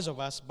desires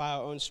of us by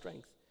our own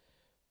strength.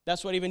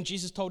 That's what even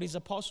Jesus told His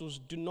apostles,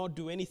 do not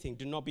do anything.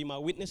 Do not be my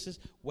witnesses.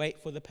 Wait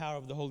for the power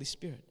of the Holy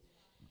Spirit.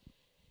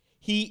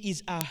 He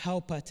is our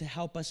helper to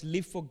help us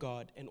live for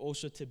God and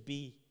also to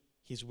be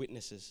His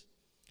witnesses.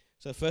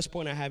 So the first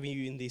point I have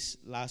you in these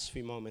last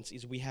few moments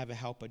is we have a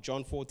helper.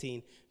 John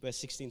 14, verse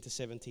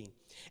 16-17.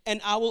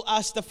 And I will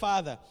ask the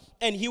Father,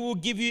 and He will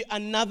give you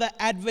another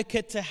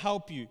advocate to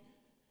help you.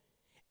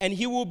 And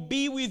He will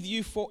be with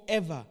you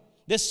forever,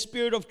 the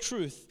Spirit of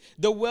truth.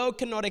 The world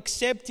cannot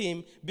accept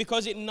Him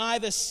because it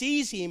neither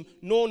sees Him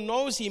nor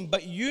knows Him,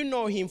 but you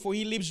know Him, for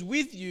He lives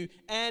with you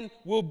and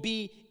will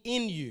be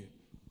in you.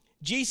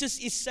 Jesus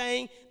is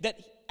saying that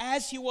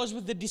as He was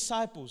with the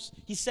disciples,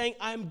 He's saying,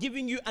 I am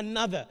giving you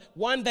another,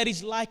 one that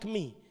is like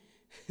me.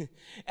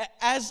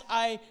 As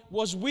I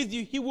was with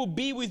you, He will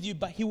be with you,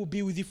 but He will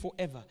be with you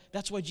forever.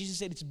 That's why Jesus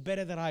said it's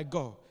better that I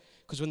go.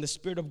 Because when the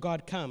Spirit of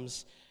God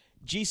comes,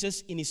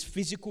 Jesus in His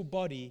physical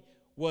body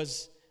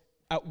was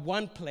at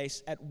one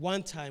place, at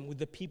one time with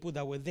the people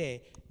that were there.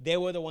 They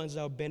were the ones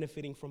that were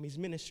benefiting from His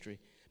ministry.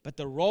 But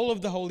the role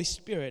of the Holy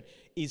Spirit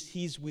is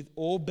He's with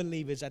all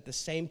believers at the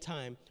same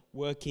time,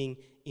 working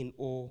in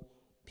all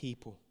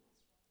people.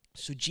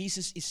 So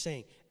Jesus is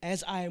saying,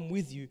 as I am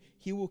with you,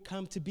 He will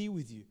come to be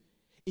with you.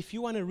 If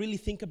you want to really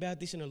think about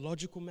this in a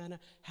logical manner,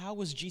 how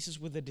was Jesus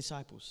with the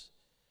disciples?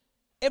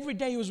 Every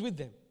day He was with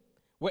them.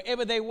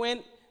 Wherever they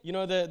went, You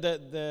know,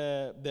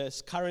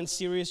 the current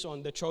series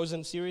on the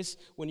Chosen series,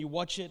 when you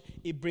watch it,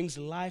 it brings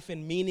life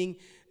and meaning.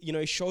 You know,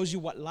 it shows you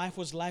what life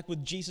was like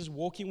with Jesus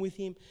walking with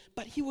him.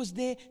 But he was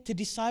there to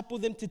disciple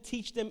them, to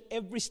teach them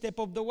every step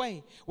of the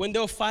way. When they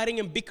were fighting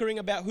and bickering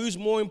about who's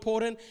more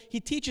important, he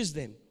teaches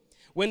them.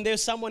 When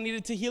there's someone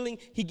needed to healing,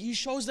 he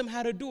shows them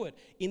how to do it.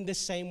 In the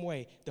same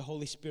way, the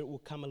Holy Spirit will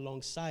come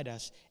alongside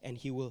us and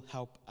he will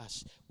help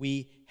us.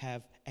 We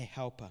have a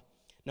helper.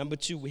 Number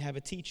 2, we have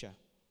a teacher.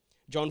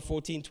 John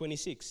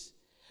 14:26.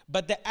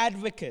 But the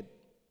advocate,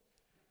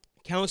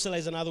 counselor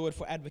is another word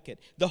for advocate,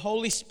 the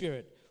Holy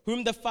Spirit,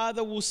 whom the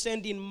Father will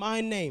send in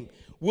my name,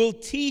 will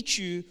teach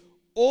you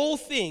all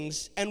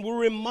things and will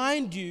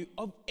remind you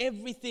of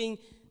everything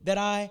that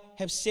I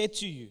have said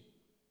to you.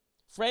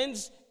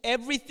 Friends,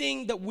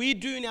 everything that we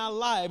do in our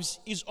lives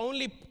is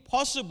only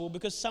possible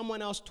because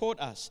someone else taught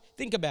us.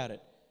 Think about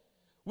it.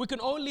 We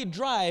can only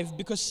drive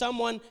because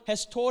someone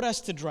has taught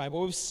us to drive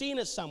or we've seen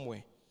it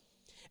somewhere.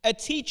 A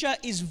teacher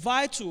is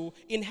vital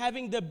in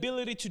having the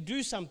ability to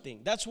do something.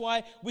 That's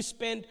why we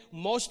spend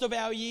most of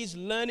our years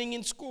learning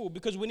in school,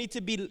 because we need to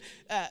be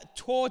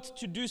taught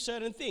to do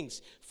certain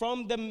things.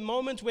 From the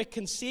moment we're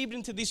conceived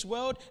into this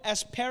world,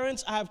 as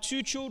parents, I have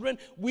 2 children,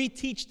 we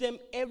teach them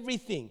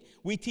everything.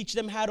 We teach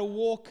them how to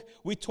walk.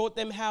 We taught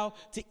them how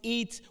to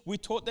eat. We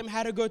taught them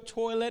how to go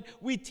toilet.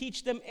 We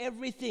teach them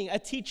everything. A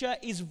teacher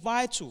is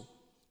vital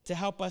to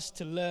help us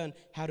to learn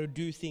how to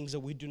do things that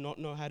we do not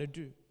know how to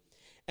do.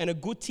 And a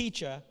good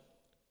teacher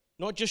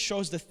not just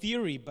shows the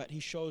theory, but he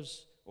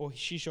shows or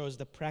she shows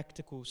the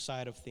practical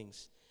side of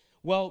things.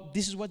 Well,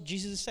 this is what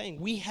Jesus is saying.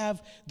 We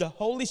have the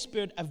Holy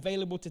Spirit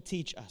available to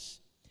teach us.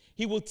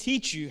 He will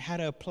teach you how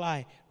to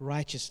apply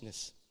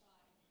righteousness.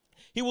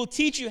 He will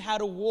teach you how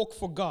to walk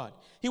for God.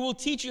 He will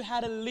teach you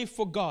how to live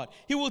for God.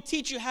 He will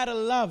teach you how to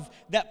love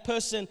that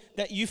person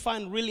that you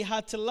find really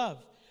hard to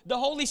love. The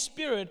Holy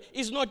Spirit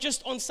is not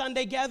just on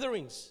Sunday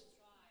gatherings.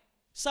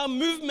 Some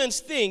movements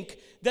think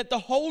that the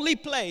holy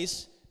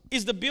place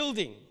is the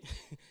building.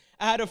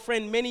 I had a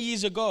friend many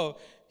years ago.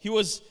 He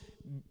was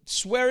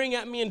swearing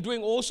at me and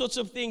doing all sorts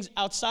of things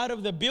outside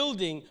of the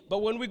building.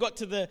 But when we got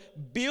to the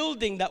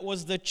building that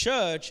was the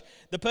church,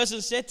 the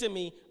person said to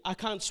me, I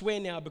can't swear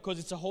now because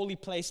it's a holy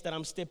place that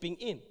I'm stepping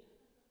in.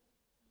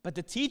 But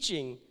the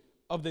teaching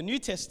of the New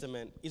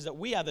Testament is that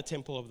we are the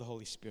temple of the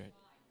Holy Spirit.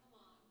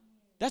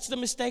 That's the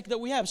mistake that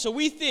we have. So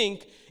we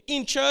think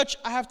in church,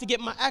 I have to get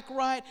my act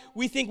right.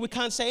 We think we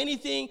can't say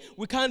anything.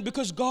 We can't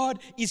because God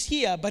is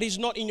here, but He's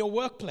not in your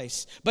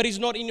workplace, but He's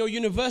not in your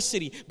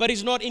university, but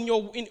He's not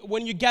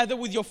when you gather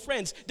with your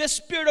friends. The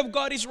Spirit of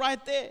God is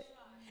right there.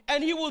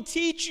 And He will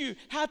teach you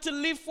how to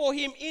live for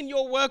Him in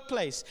your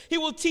workplace. He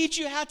will teach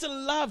you how to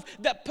love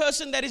that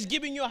person that is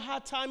giving you a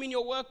hard time in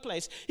your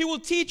workplace. He will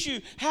teach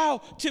you how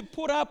to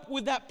put up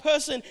with that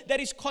person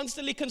that is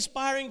constantly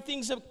conspiring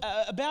things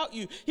about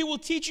you. He will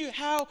teach you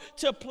how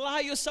to apply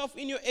yourself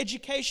in your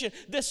education.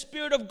 The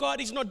Spirit of God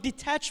is not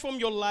detached from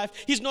your life.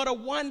 He's not a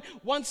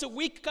once a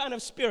week kind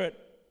of Spirit.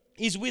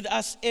 He's with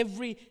us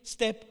every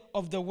step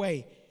of the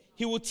way.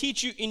 He will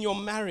teach you in your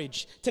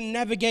marriage to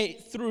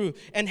navigate through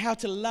and how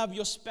to love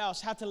your spouse,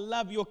 how to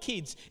love your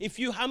kids. If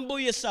you humble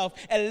yourself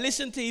and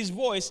listen to His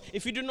voice,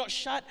 if you do not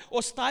shut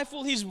or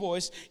stifle His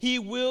voice, He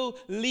will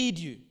lead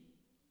you.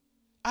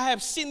 I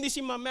have seen this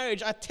in my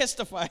marriage. I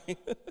testify.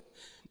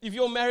 If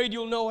you're married,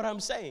 you'll know what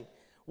I'm saying.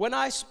 When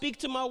I speak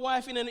to my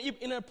wife in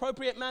an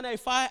appropriate manner,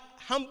 if I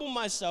humble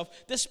myself,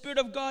 the Spirit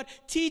of God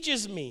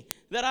teaches me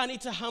that I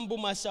need to humble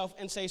myself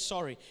and say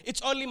sorry.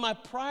 It's only my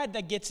pride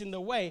that gets in the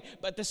way,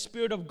 but the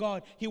Spirit of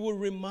God, He will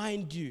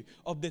remind you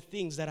of the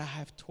things that I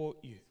have taught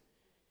you.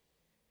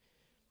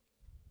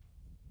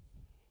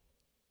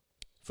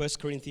 1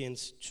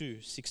 Corinthians 2,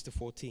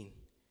 6-14.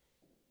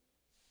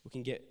 We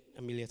can get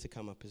Amelia to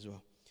come up as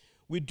well.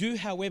 We do,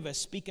 however,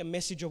 speak a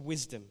message of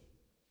wisdom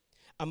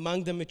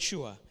among the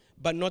mature,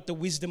 but not the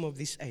wisdom of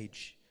this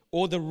age,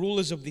 or the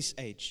rulers of this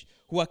age,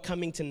 who are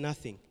coming to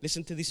nothing.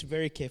 Listen to this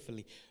very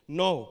carefully.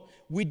 No,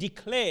 we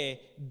declare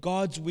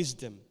God's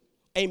wisdom,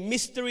 a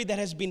mystery that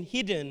has been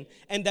hidden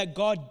and that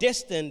God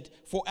destined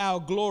for our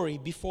glory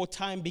before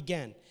time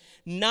began.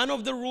 None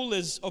of the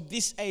rulers of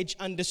this age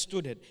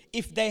understood it.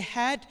 If they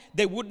had,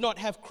 they would not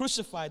have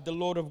crucified the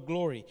Lord of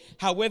glory.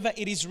 However,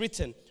 it is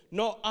written,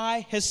 no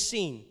eye has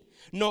seen,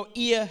 no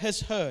ear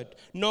has heard,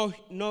 no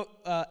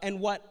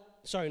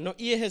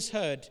ear has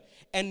heard,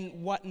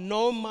 and what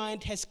no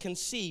mind has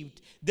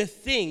conceived, the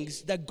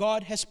things that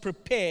God has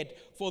prepared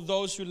for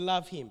those who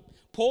love Him.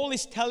 Paul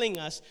is telling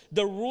us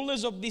the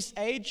rulers of this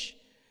age,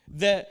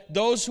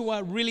 those who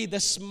are really the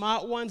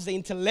smart ones, the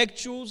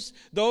intellectuals,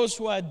 those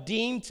who are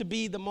deemed to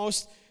be the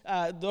most,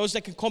 those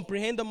that can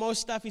comprehend the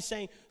most stuff, he's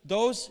saying,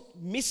 those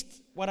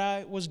missed what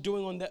I was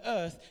doing on the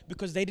earth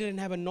because they didn't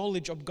have a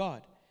knowledge of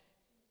God.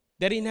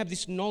 They didn't have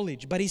this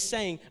knowledge, but he's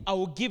saying, I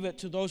will give it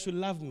to those who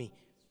love me.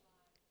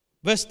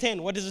 Verse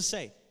 10, what does it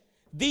say?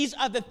 These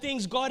are the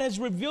things God has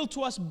revealed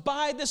to us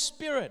by the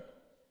Spirit.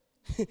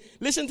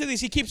 Listen to this,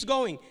 he keeps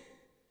going.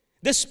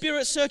 The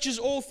Spirit searches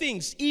all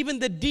things, even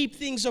the deep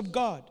things of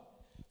God.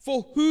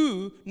 For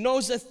who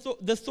knows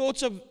the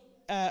thoughts of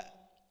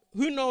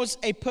who knows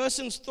a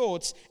person's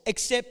thoughts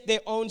except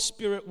their own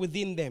spirit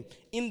within them?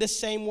 In the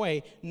same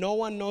way, no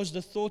one knows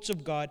the thoughts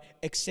of God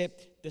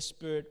except the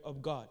Spirit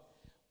of God.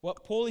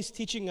 What Paul is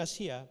teaching us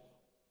here,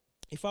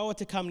 if I were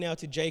to come now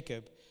to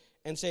Jacob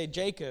and say,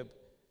 Jacob,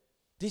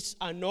 this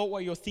I know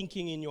what you're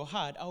thinking in your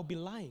heart, I'll be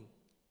lying.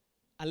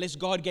 Unless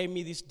God gave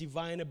me this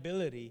divine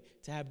ability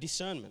to have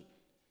discernment.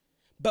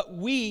 But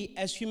we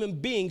as human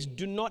beings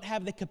do not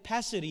have the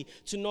capacity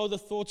to know the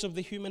thoughts of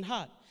the human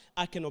heart.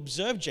 I can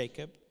observe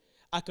Jacob.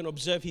 I can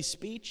observe his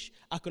speech,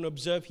 I can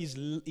observe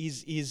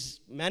his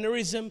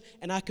mannerism,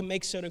 and I can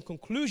make certain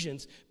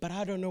conclusions, but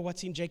I don't know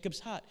what's in Jacob's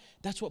heart.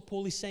 That's what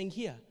Paul is saying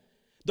here.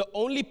 The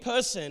only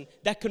person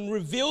that can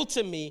reveal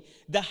to me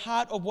the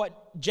heart of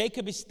what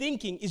Jacob is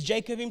thinking is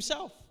Jacob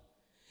himself.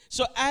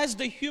 So as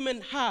the human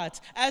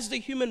heart, as the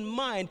human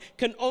mind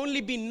can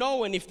only be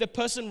known if the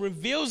person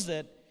reveals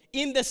it,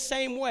 in the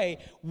same way,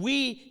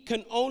 we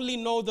can only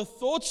know the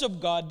thoughts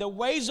of God, the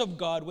ways of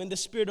God, when the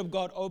Spirit of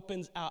God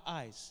opens our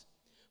eyes.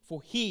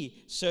 For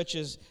he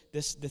searches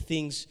the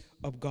things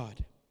of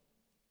God.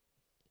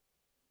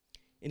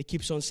 And he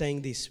keeps on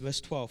saying this, verse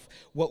 12.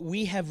 What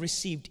we have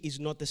received is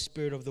not the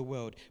spirit of the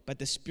world, but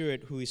the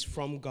Spirit who is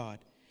from God,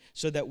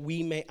 so that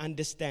we may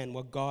understand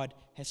what God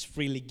has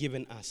freely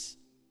given us.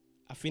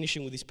 I'm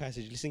finishing with this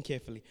passage. Listen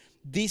carefully.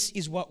 This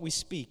is what we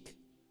speak.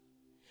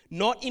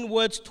 Not in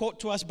words taught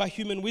to us by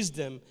human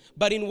wisdom,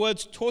 but in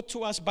words taught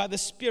to us by the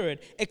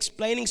Spirit,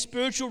 explaining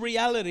spiritual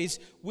realities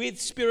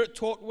with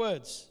Spirit-taught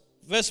words.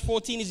 Verse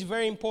 14 is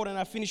very important.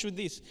 I'll finish with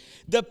this.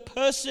 The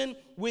person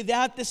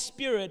without the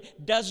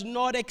Spirit does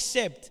not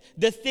accept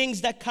the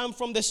things that come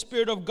from the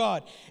Spirit of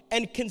God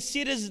and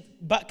considers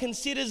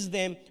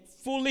them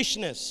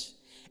foolishness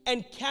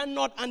and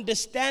cannot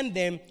understand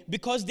them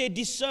because they're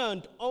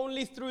discerned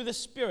only through the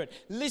Spirit.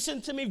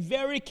 Listen to me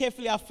very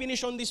carefully. I'll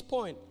finish on this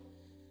point.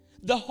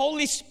 The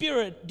Holy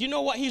Spirit, do you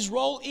know what His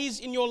role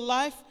is in your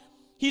life?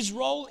 His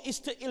role is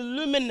to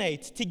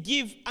illuminate, to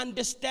give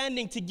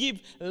understanding, to give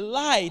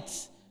light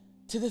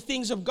to the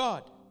things of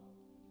God.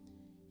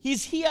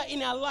 He's here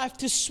in our life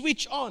to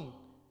switch on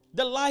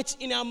the lights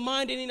in our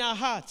mind and in our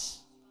hearts.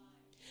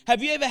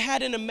 Have you ever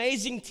had an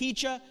amazing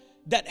teacher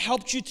that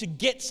helped you to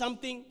get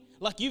something?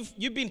 Like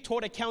you've been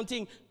taught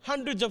accounting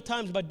hundreds of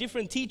times by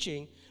different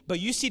teaching,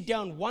 but you sit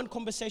down one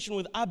conversation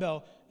with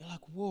Abel, you're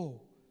like,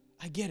 whoa,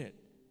 I get it.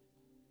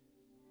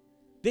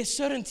 There's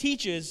certain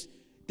teachers,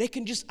 they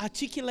can just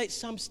articulate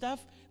some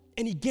stuff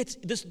and he gets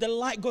this, the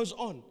light goes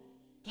on.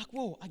 Like,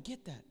 whoa, I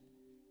get that.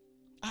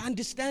 I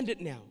understand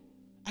it now.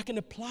 I can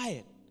apply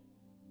it.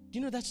 Do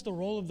you know that's the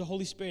role of the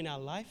Holy Spirit in our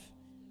life?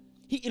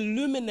 He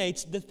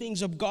illuminates the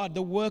things of God,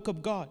 the work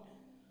of God.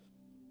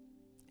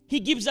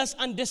 He gives us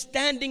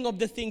understanding of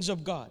the things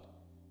of God.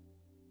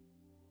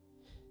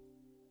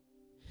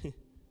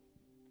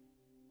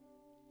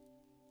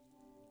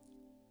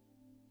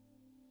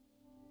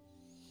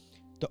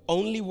 The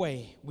only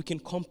way we can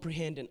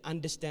comprehend and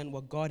understand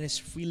what God has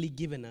freely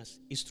given us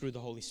is through the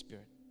Holy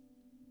Spirit.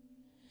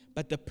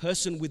 But the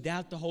person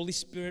without the Holy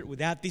Spirit,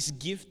 without this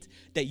gift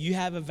that you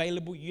have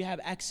available, you have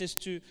access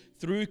to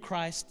through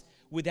Christ,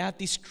 without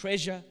this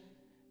treasure,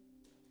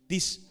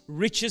 these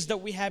riches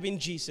that we have in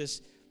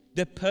Jesus,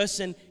 the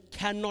person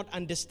cannot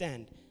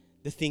understand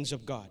the things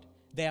of God.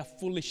 They are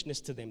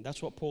foolishness to them.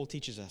 That's what Paul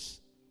teaches us.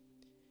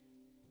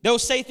 They'll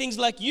say things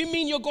like, you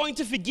mean you're going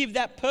to forgive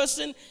that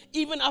person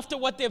even after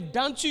what they've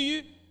done to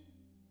you?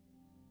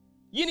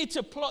 You need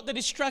to plot the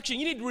destruction.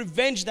 You need to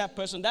revenge that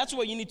person. That's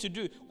what you need to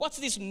do. What's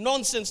this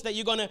nonsense that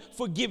you're going to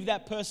forgive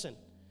that person?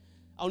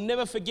 I'll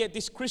never forget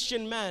this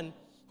Christian man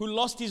who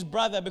lost his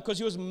brother because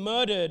he was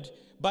murdered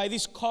by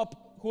this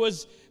cop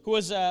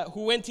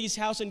who went to his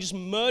house and just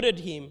murdered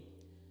him.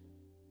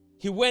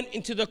 He went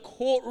into the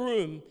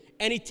courtroom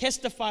and he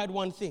testified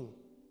one thing.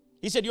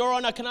 He said, Your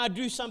Honor, can I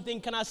do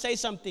something? Can I say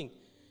something?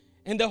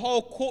 And the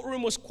whole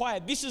courtroom was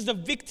quiet. This is the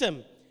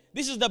victim.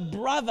 This is the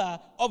brother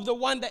of the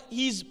one that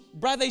his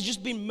brother has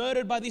just been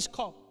murdered by this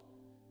cop.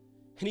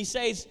 And he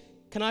says,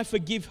 can I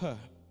forgive her?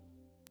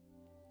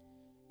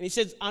 And he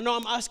says, I know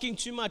I'm asking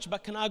too much,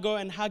 but can I go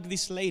and hug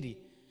this lady?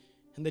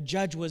 And the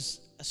judge was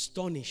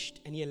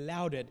astonished and he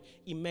allowed it.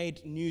 He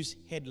made news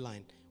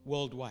headline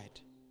worldwide.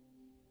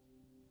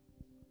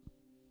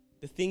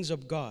 The things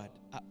of God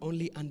are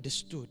only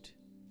understood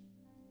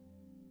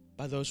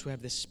by those who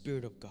have the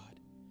Spirit of God.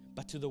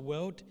 But to the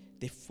world,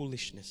 they're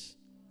foolishness.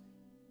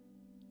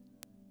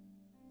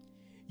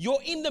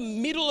 You're in the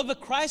middle of a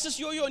crisis,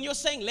 and you're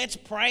saying, let's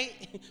pray.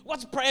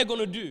 What's prayer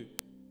going to do?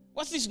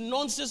 What's this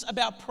nonsense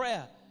about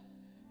prayer?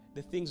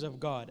 The things of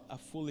God are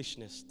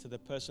foolishness to the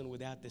person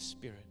without the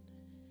Spirit.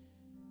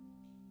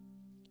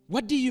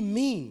 What do you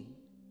mean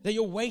that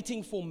you're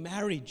waiting for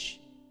marriage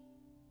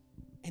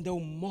and they'll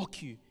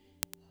mock you?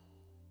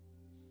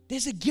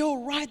 There's a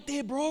girl right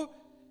there, bro.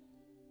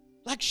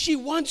 Like she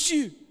wants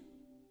you.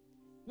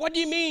 What do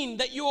you mean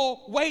that you're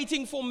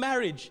waiting for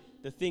marriage?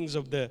 The things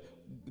of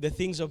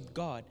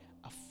God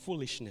are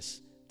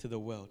foolishness to the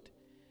world.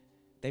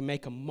 They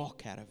make a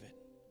mock out of it.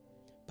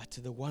 But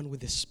to the one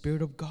with the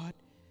Spirit of God,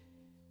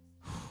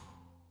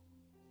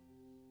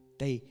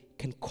 they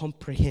can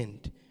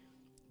comprehend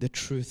the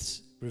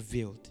truths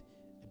revealed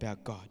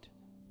about God.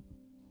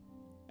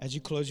 As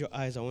you close your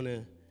eyes, I want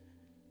to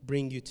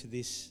bring you to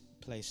this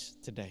place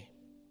today.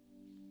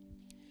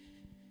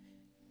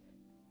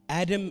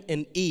 Adam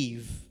and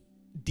Eve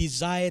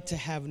desired to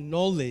have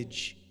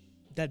knowledge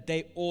that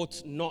they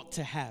ought not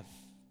to have.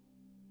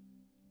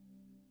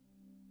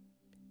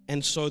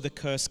 And so the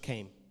curse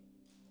came.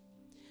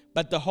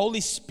 But the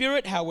Holy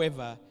Spirit,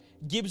 however,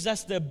 gives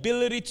us the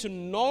ability to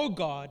know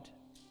God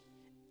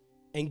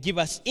and give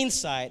us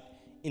insight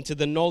into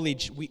the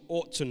knowledge we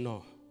ought to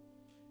know.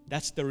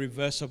 That's the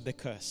reverse of the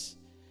curse.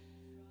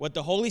 What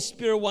the Holy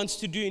Spirit wants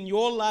to do in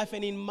your life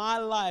and in my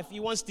life, He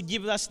wants to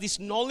give us this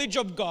knowledge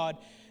of God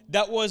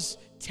that was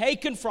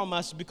taken from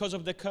us because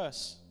of the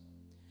curse.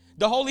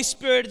 The Holy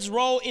Spirit's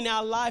role in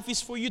our life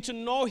is for you to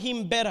know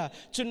Him better,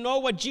 to know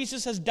what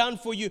Jesus has done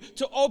for you,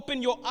 to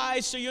open your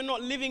eyes so you're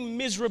not living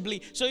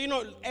miserably, so you're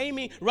not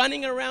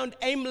running around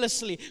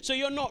aimlessly, so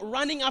you're not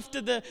running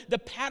after the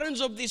patterns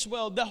of this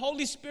world. The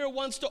Holy Spirit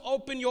wants to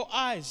open your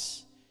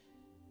eyes.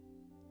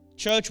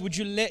 Church, would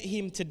you let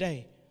Him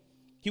today?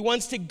 He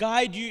wants to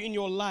guide you in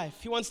your life.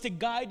 He wants to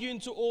guide you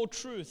into all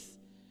truth.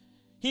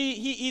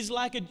 He is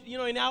like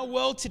in our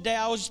world today,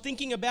 I was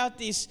thinking about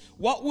this.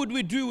 What would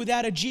we do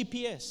without a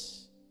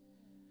GPS?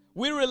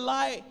 We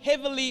rely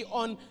heavily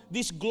on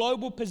this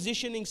global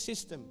positioning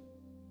system.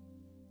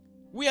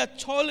 We are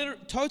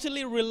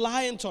totally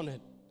reliant on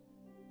it.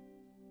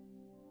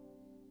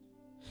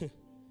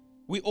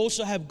 We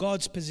also have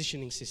God's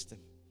positioning system,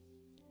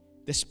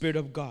 the Spirit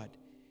of God.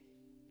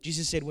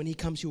 Jesus said when He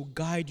comes, He will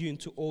guide you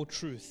into all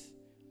truth.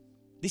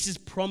 This is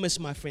promise,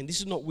 my friend. This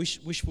is not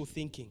wishful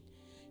thinking.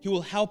 He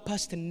will help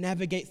us to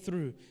navigate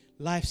through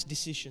life's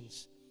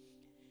decisions.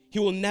 He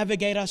will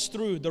navigate us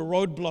through the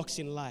roadblocks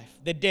in life,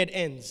 the dead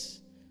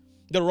ends,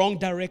 the wrong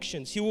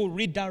directions. He will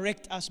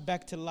redirect us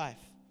back to life,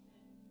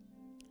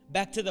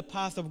 back to the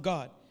path of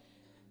God.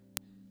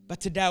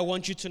 But today I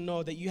want you to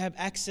know that you have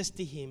access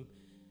to Him,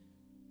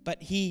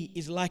 but He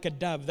is like a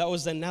dove. That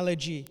was the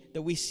analogy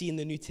that we see in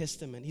the New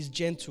Testament. He's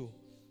gentle.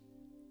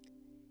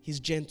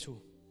 He's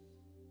gentle.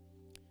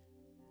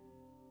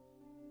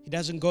 He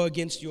doesn't go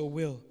against your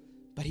will,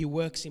 but He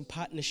works in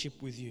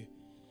partnership with you.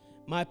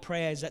 My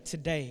prayer is that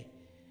today,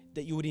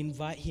 that you would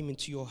invite Him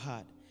into your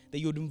heart, that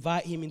you would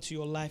invite Him into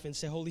your life and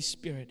say, Holy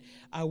Spirit,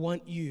 I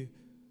want you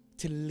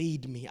to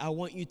lead me. I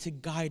want you to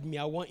guide me.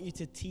 I want you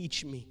to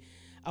teach me.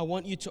 I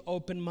want you to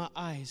open my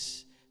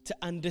eyes to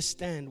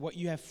understand what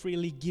you have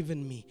freely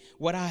given me,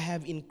 what I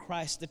have in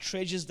Christ, the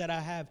treasures that I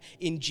have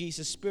in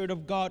Jesus. Spirit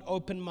of God,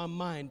 open my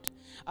mind.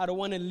 I don't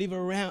want to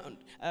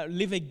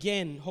live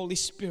again, Holy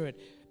Spirit,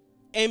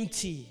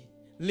 empty,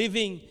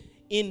 living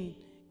in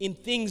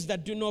things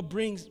that do not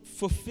bring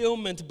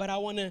fulfillment, but I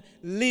want to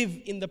live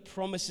in the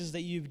promises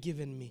that you've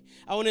given me.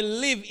 I want to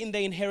live in the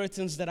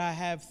inheritance that I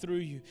have through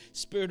you.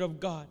 Spirit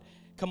of God,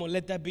 come on,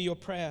 let that be your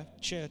prayer,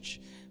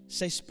 church.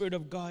 Say, Spirit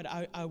of God,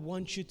 I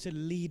want you to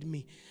lead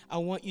me. I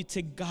want you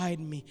to guide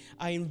me.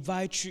 I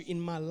invite you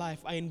in my life.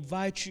 I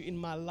invite you in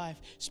my life.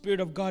 Spirit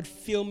of God,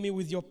 fill me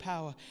with your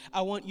power.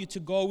 I want you to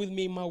go with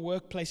me in my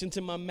workplace, into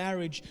my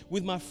marriage,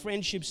 with my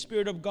friendship.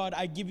 Spirit of God,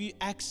 I give you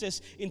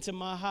access into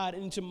my heart,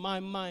 into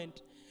my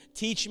mind.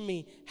 Teach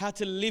me how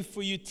to live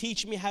for you.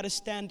 Teach me how to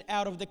stand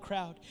out of the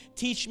crowd.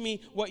 Teach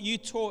me what you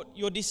taught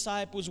your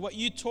disciples, what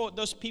you taught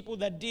those people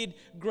that did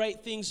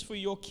great things for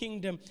your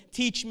kingdom.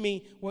 Teach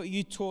me what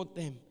you taught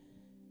them.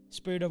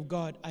 Spirit of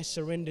God, I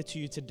surrender to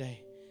you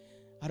today.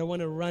 I don't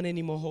want to run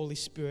anymore, Holy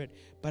Spirit,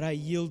 but I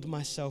yield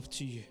myself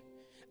to you.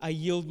 I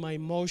yield my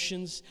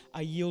emotions.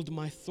 I yield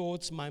my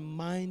thoughts, my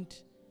mind.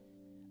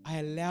 I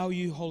allow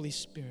you, Holy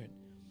Spirit,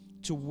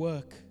 to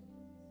work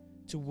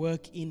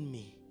in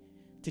me,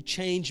 to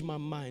change my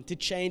mind, to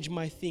change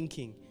my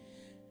thinking.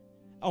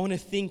 I want to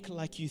think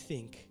like you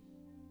think.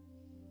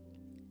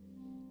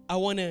 I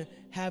want to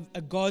have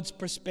a God's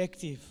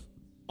perspective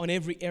on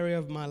every area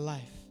of my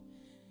life.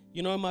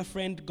 You know, my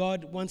friend,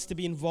 God wants to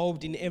be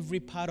involved in every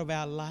part of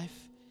our life.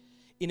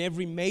 In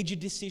every major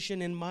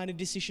decision and minor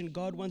decision,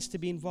 God wants to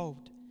be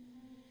involved.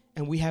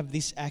 And we have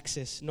this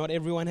access. Not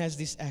everyone has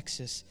this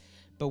access,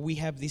 but we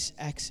have this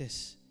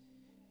access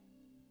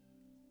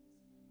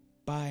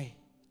by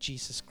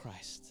Jesus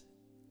Christ.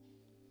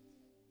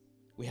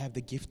 We have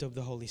the gift of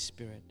the Holy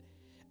Spirit.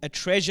 A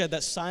treasure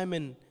that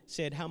Simon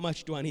said, how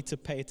much do I need to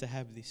pay to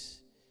have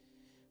this?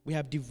 We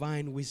have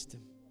divine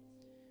wisdom,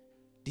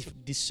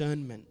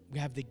 discernment. We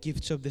have the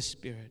gifts of the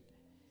Spirit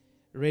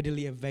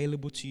readily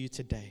available to you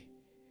today.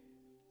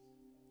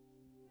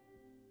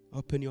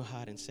 Open your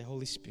heart and say,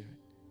 Holy Spirit,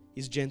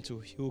 He's gentle.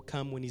 He will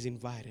come when He's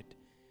invited.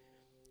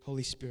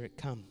 Holy Spirit,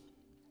 come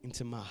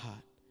into my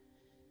heart.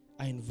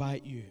 I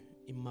invite you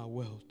in my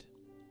world.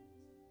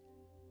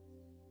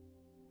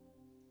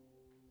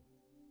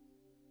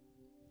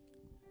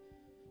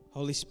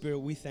 Holy Spirit,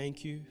 we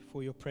thank you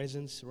for your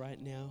presence right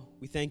now.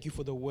 We thank you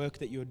for the work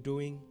that you're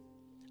doing.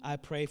 I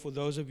pray for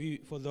those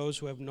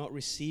who have not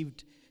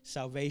received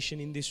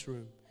salvation in this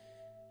room.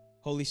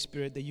 Holy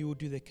Spirit, that you will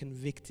do the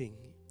convicting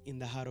in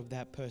the heart of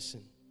that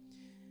person.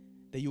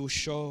 That you will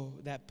show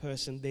that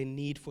person their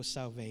need for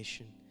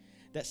salvation.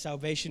 That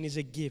salvation is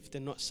a gift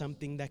and not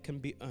something that can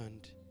be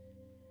earned.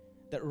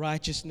 That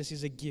righteousness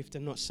is a gift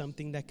and not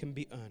something that can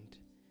be earned.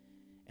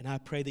 And I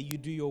pray that you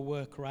do your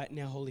work right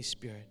now, Holy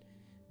Spirit,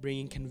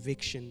 bringing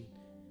conviction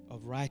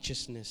of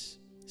righteousness,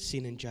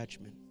 sin, and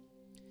judgment.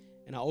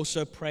 And I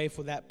also pray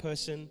for that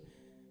person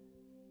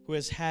who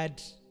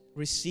has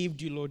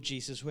received you, Lord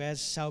Jesus, who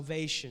has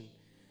salvation,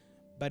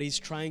 but is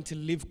trying to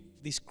live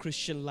this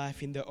Christian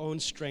life in their own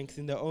strength,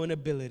 in their own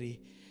ability.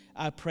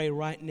 I pray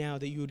right now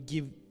that you would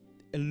give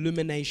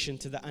illumination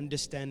to the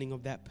understanding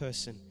of that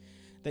person,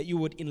 that you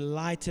would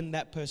enlighten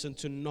that person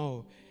to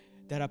know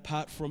that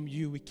apart from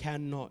you, we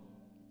cannot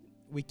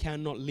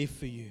live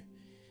for you,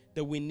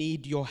 that we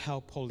need your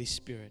help, Holy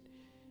Spirit.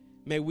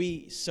 May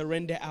we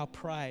surrender our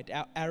pride,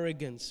 our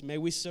arrogance. May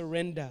we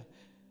surrender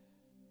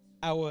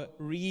our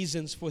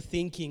reasons for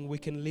thinking we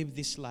can live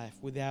this life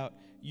without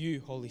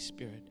you, Holy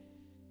Spirit.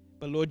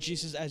 But Lord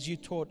Jesus, as you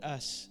taught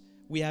us,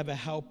 we have a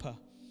helper.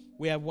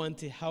 We have one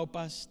to help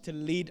us, to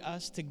lead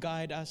us, to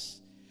guide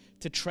us,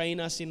 to train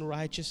us in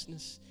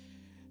righteousness,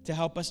 to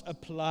help us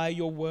apply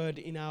your word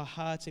in our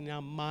hearts, in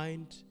our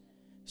mind.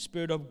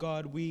 Spirit of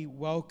God, we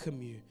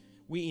welcome you.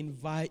 We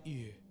invite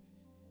you.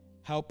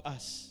 Help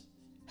us.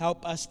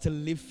 Help us to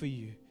live for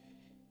you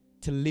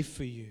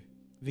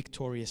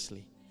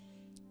victoriously.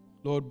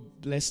 Lord,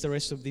 bless the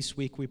rest of this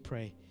week, we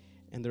pray,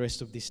 and the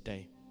rest of this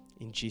day.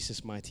 In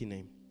Jesus' mighty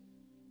name.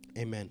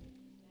 Amen.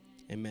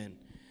 Amen.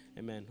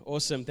 Amen.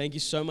 Awesome. Thank you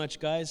so much,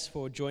 guys,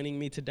 for joining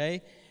me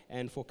today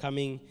and for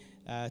coming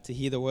to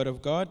hear the word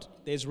of God.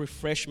 There's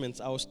refreshments.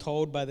 I was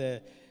told by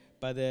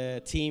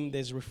the team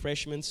there's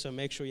refreshments, so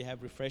make sure you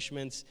have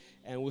refreshments,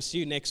 and we'll see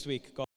you next week. God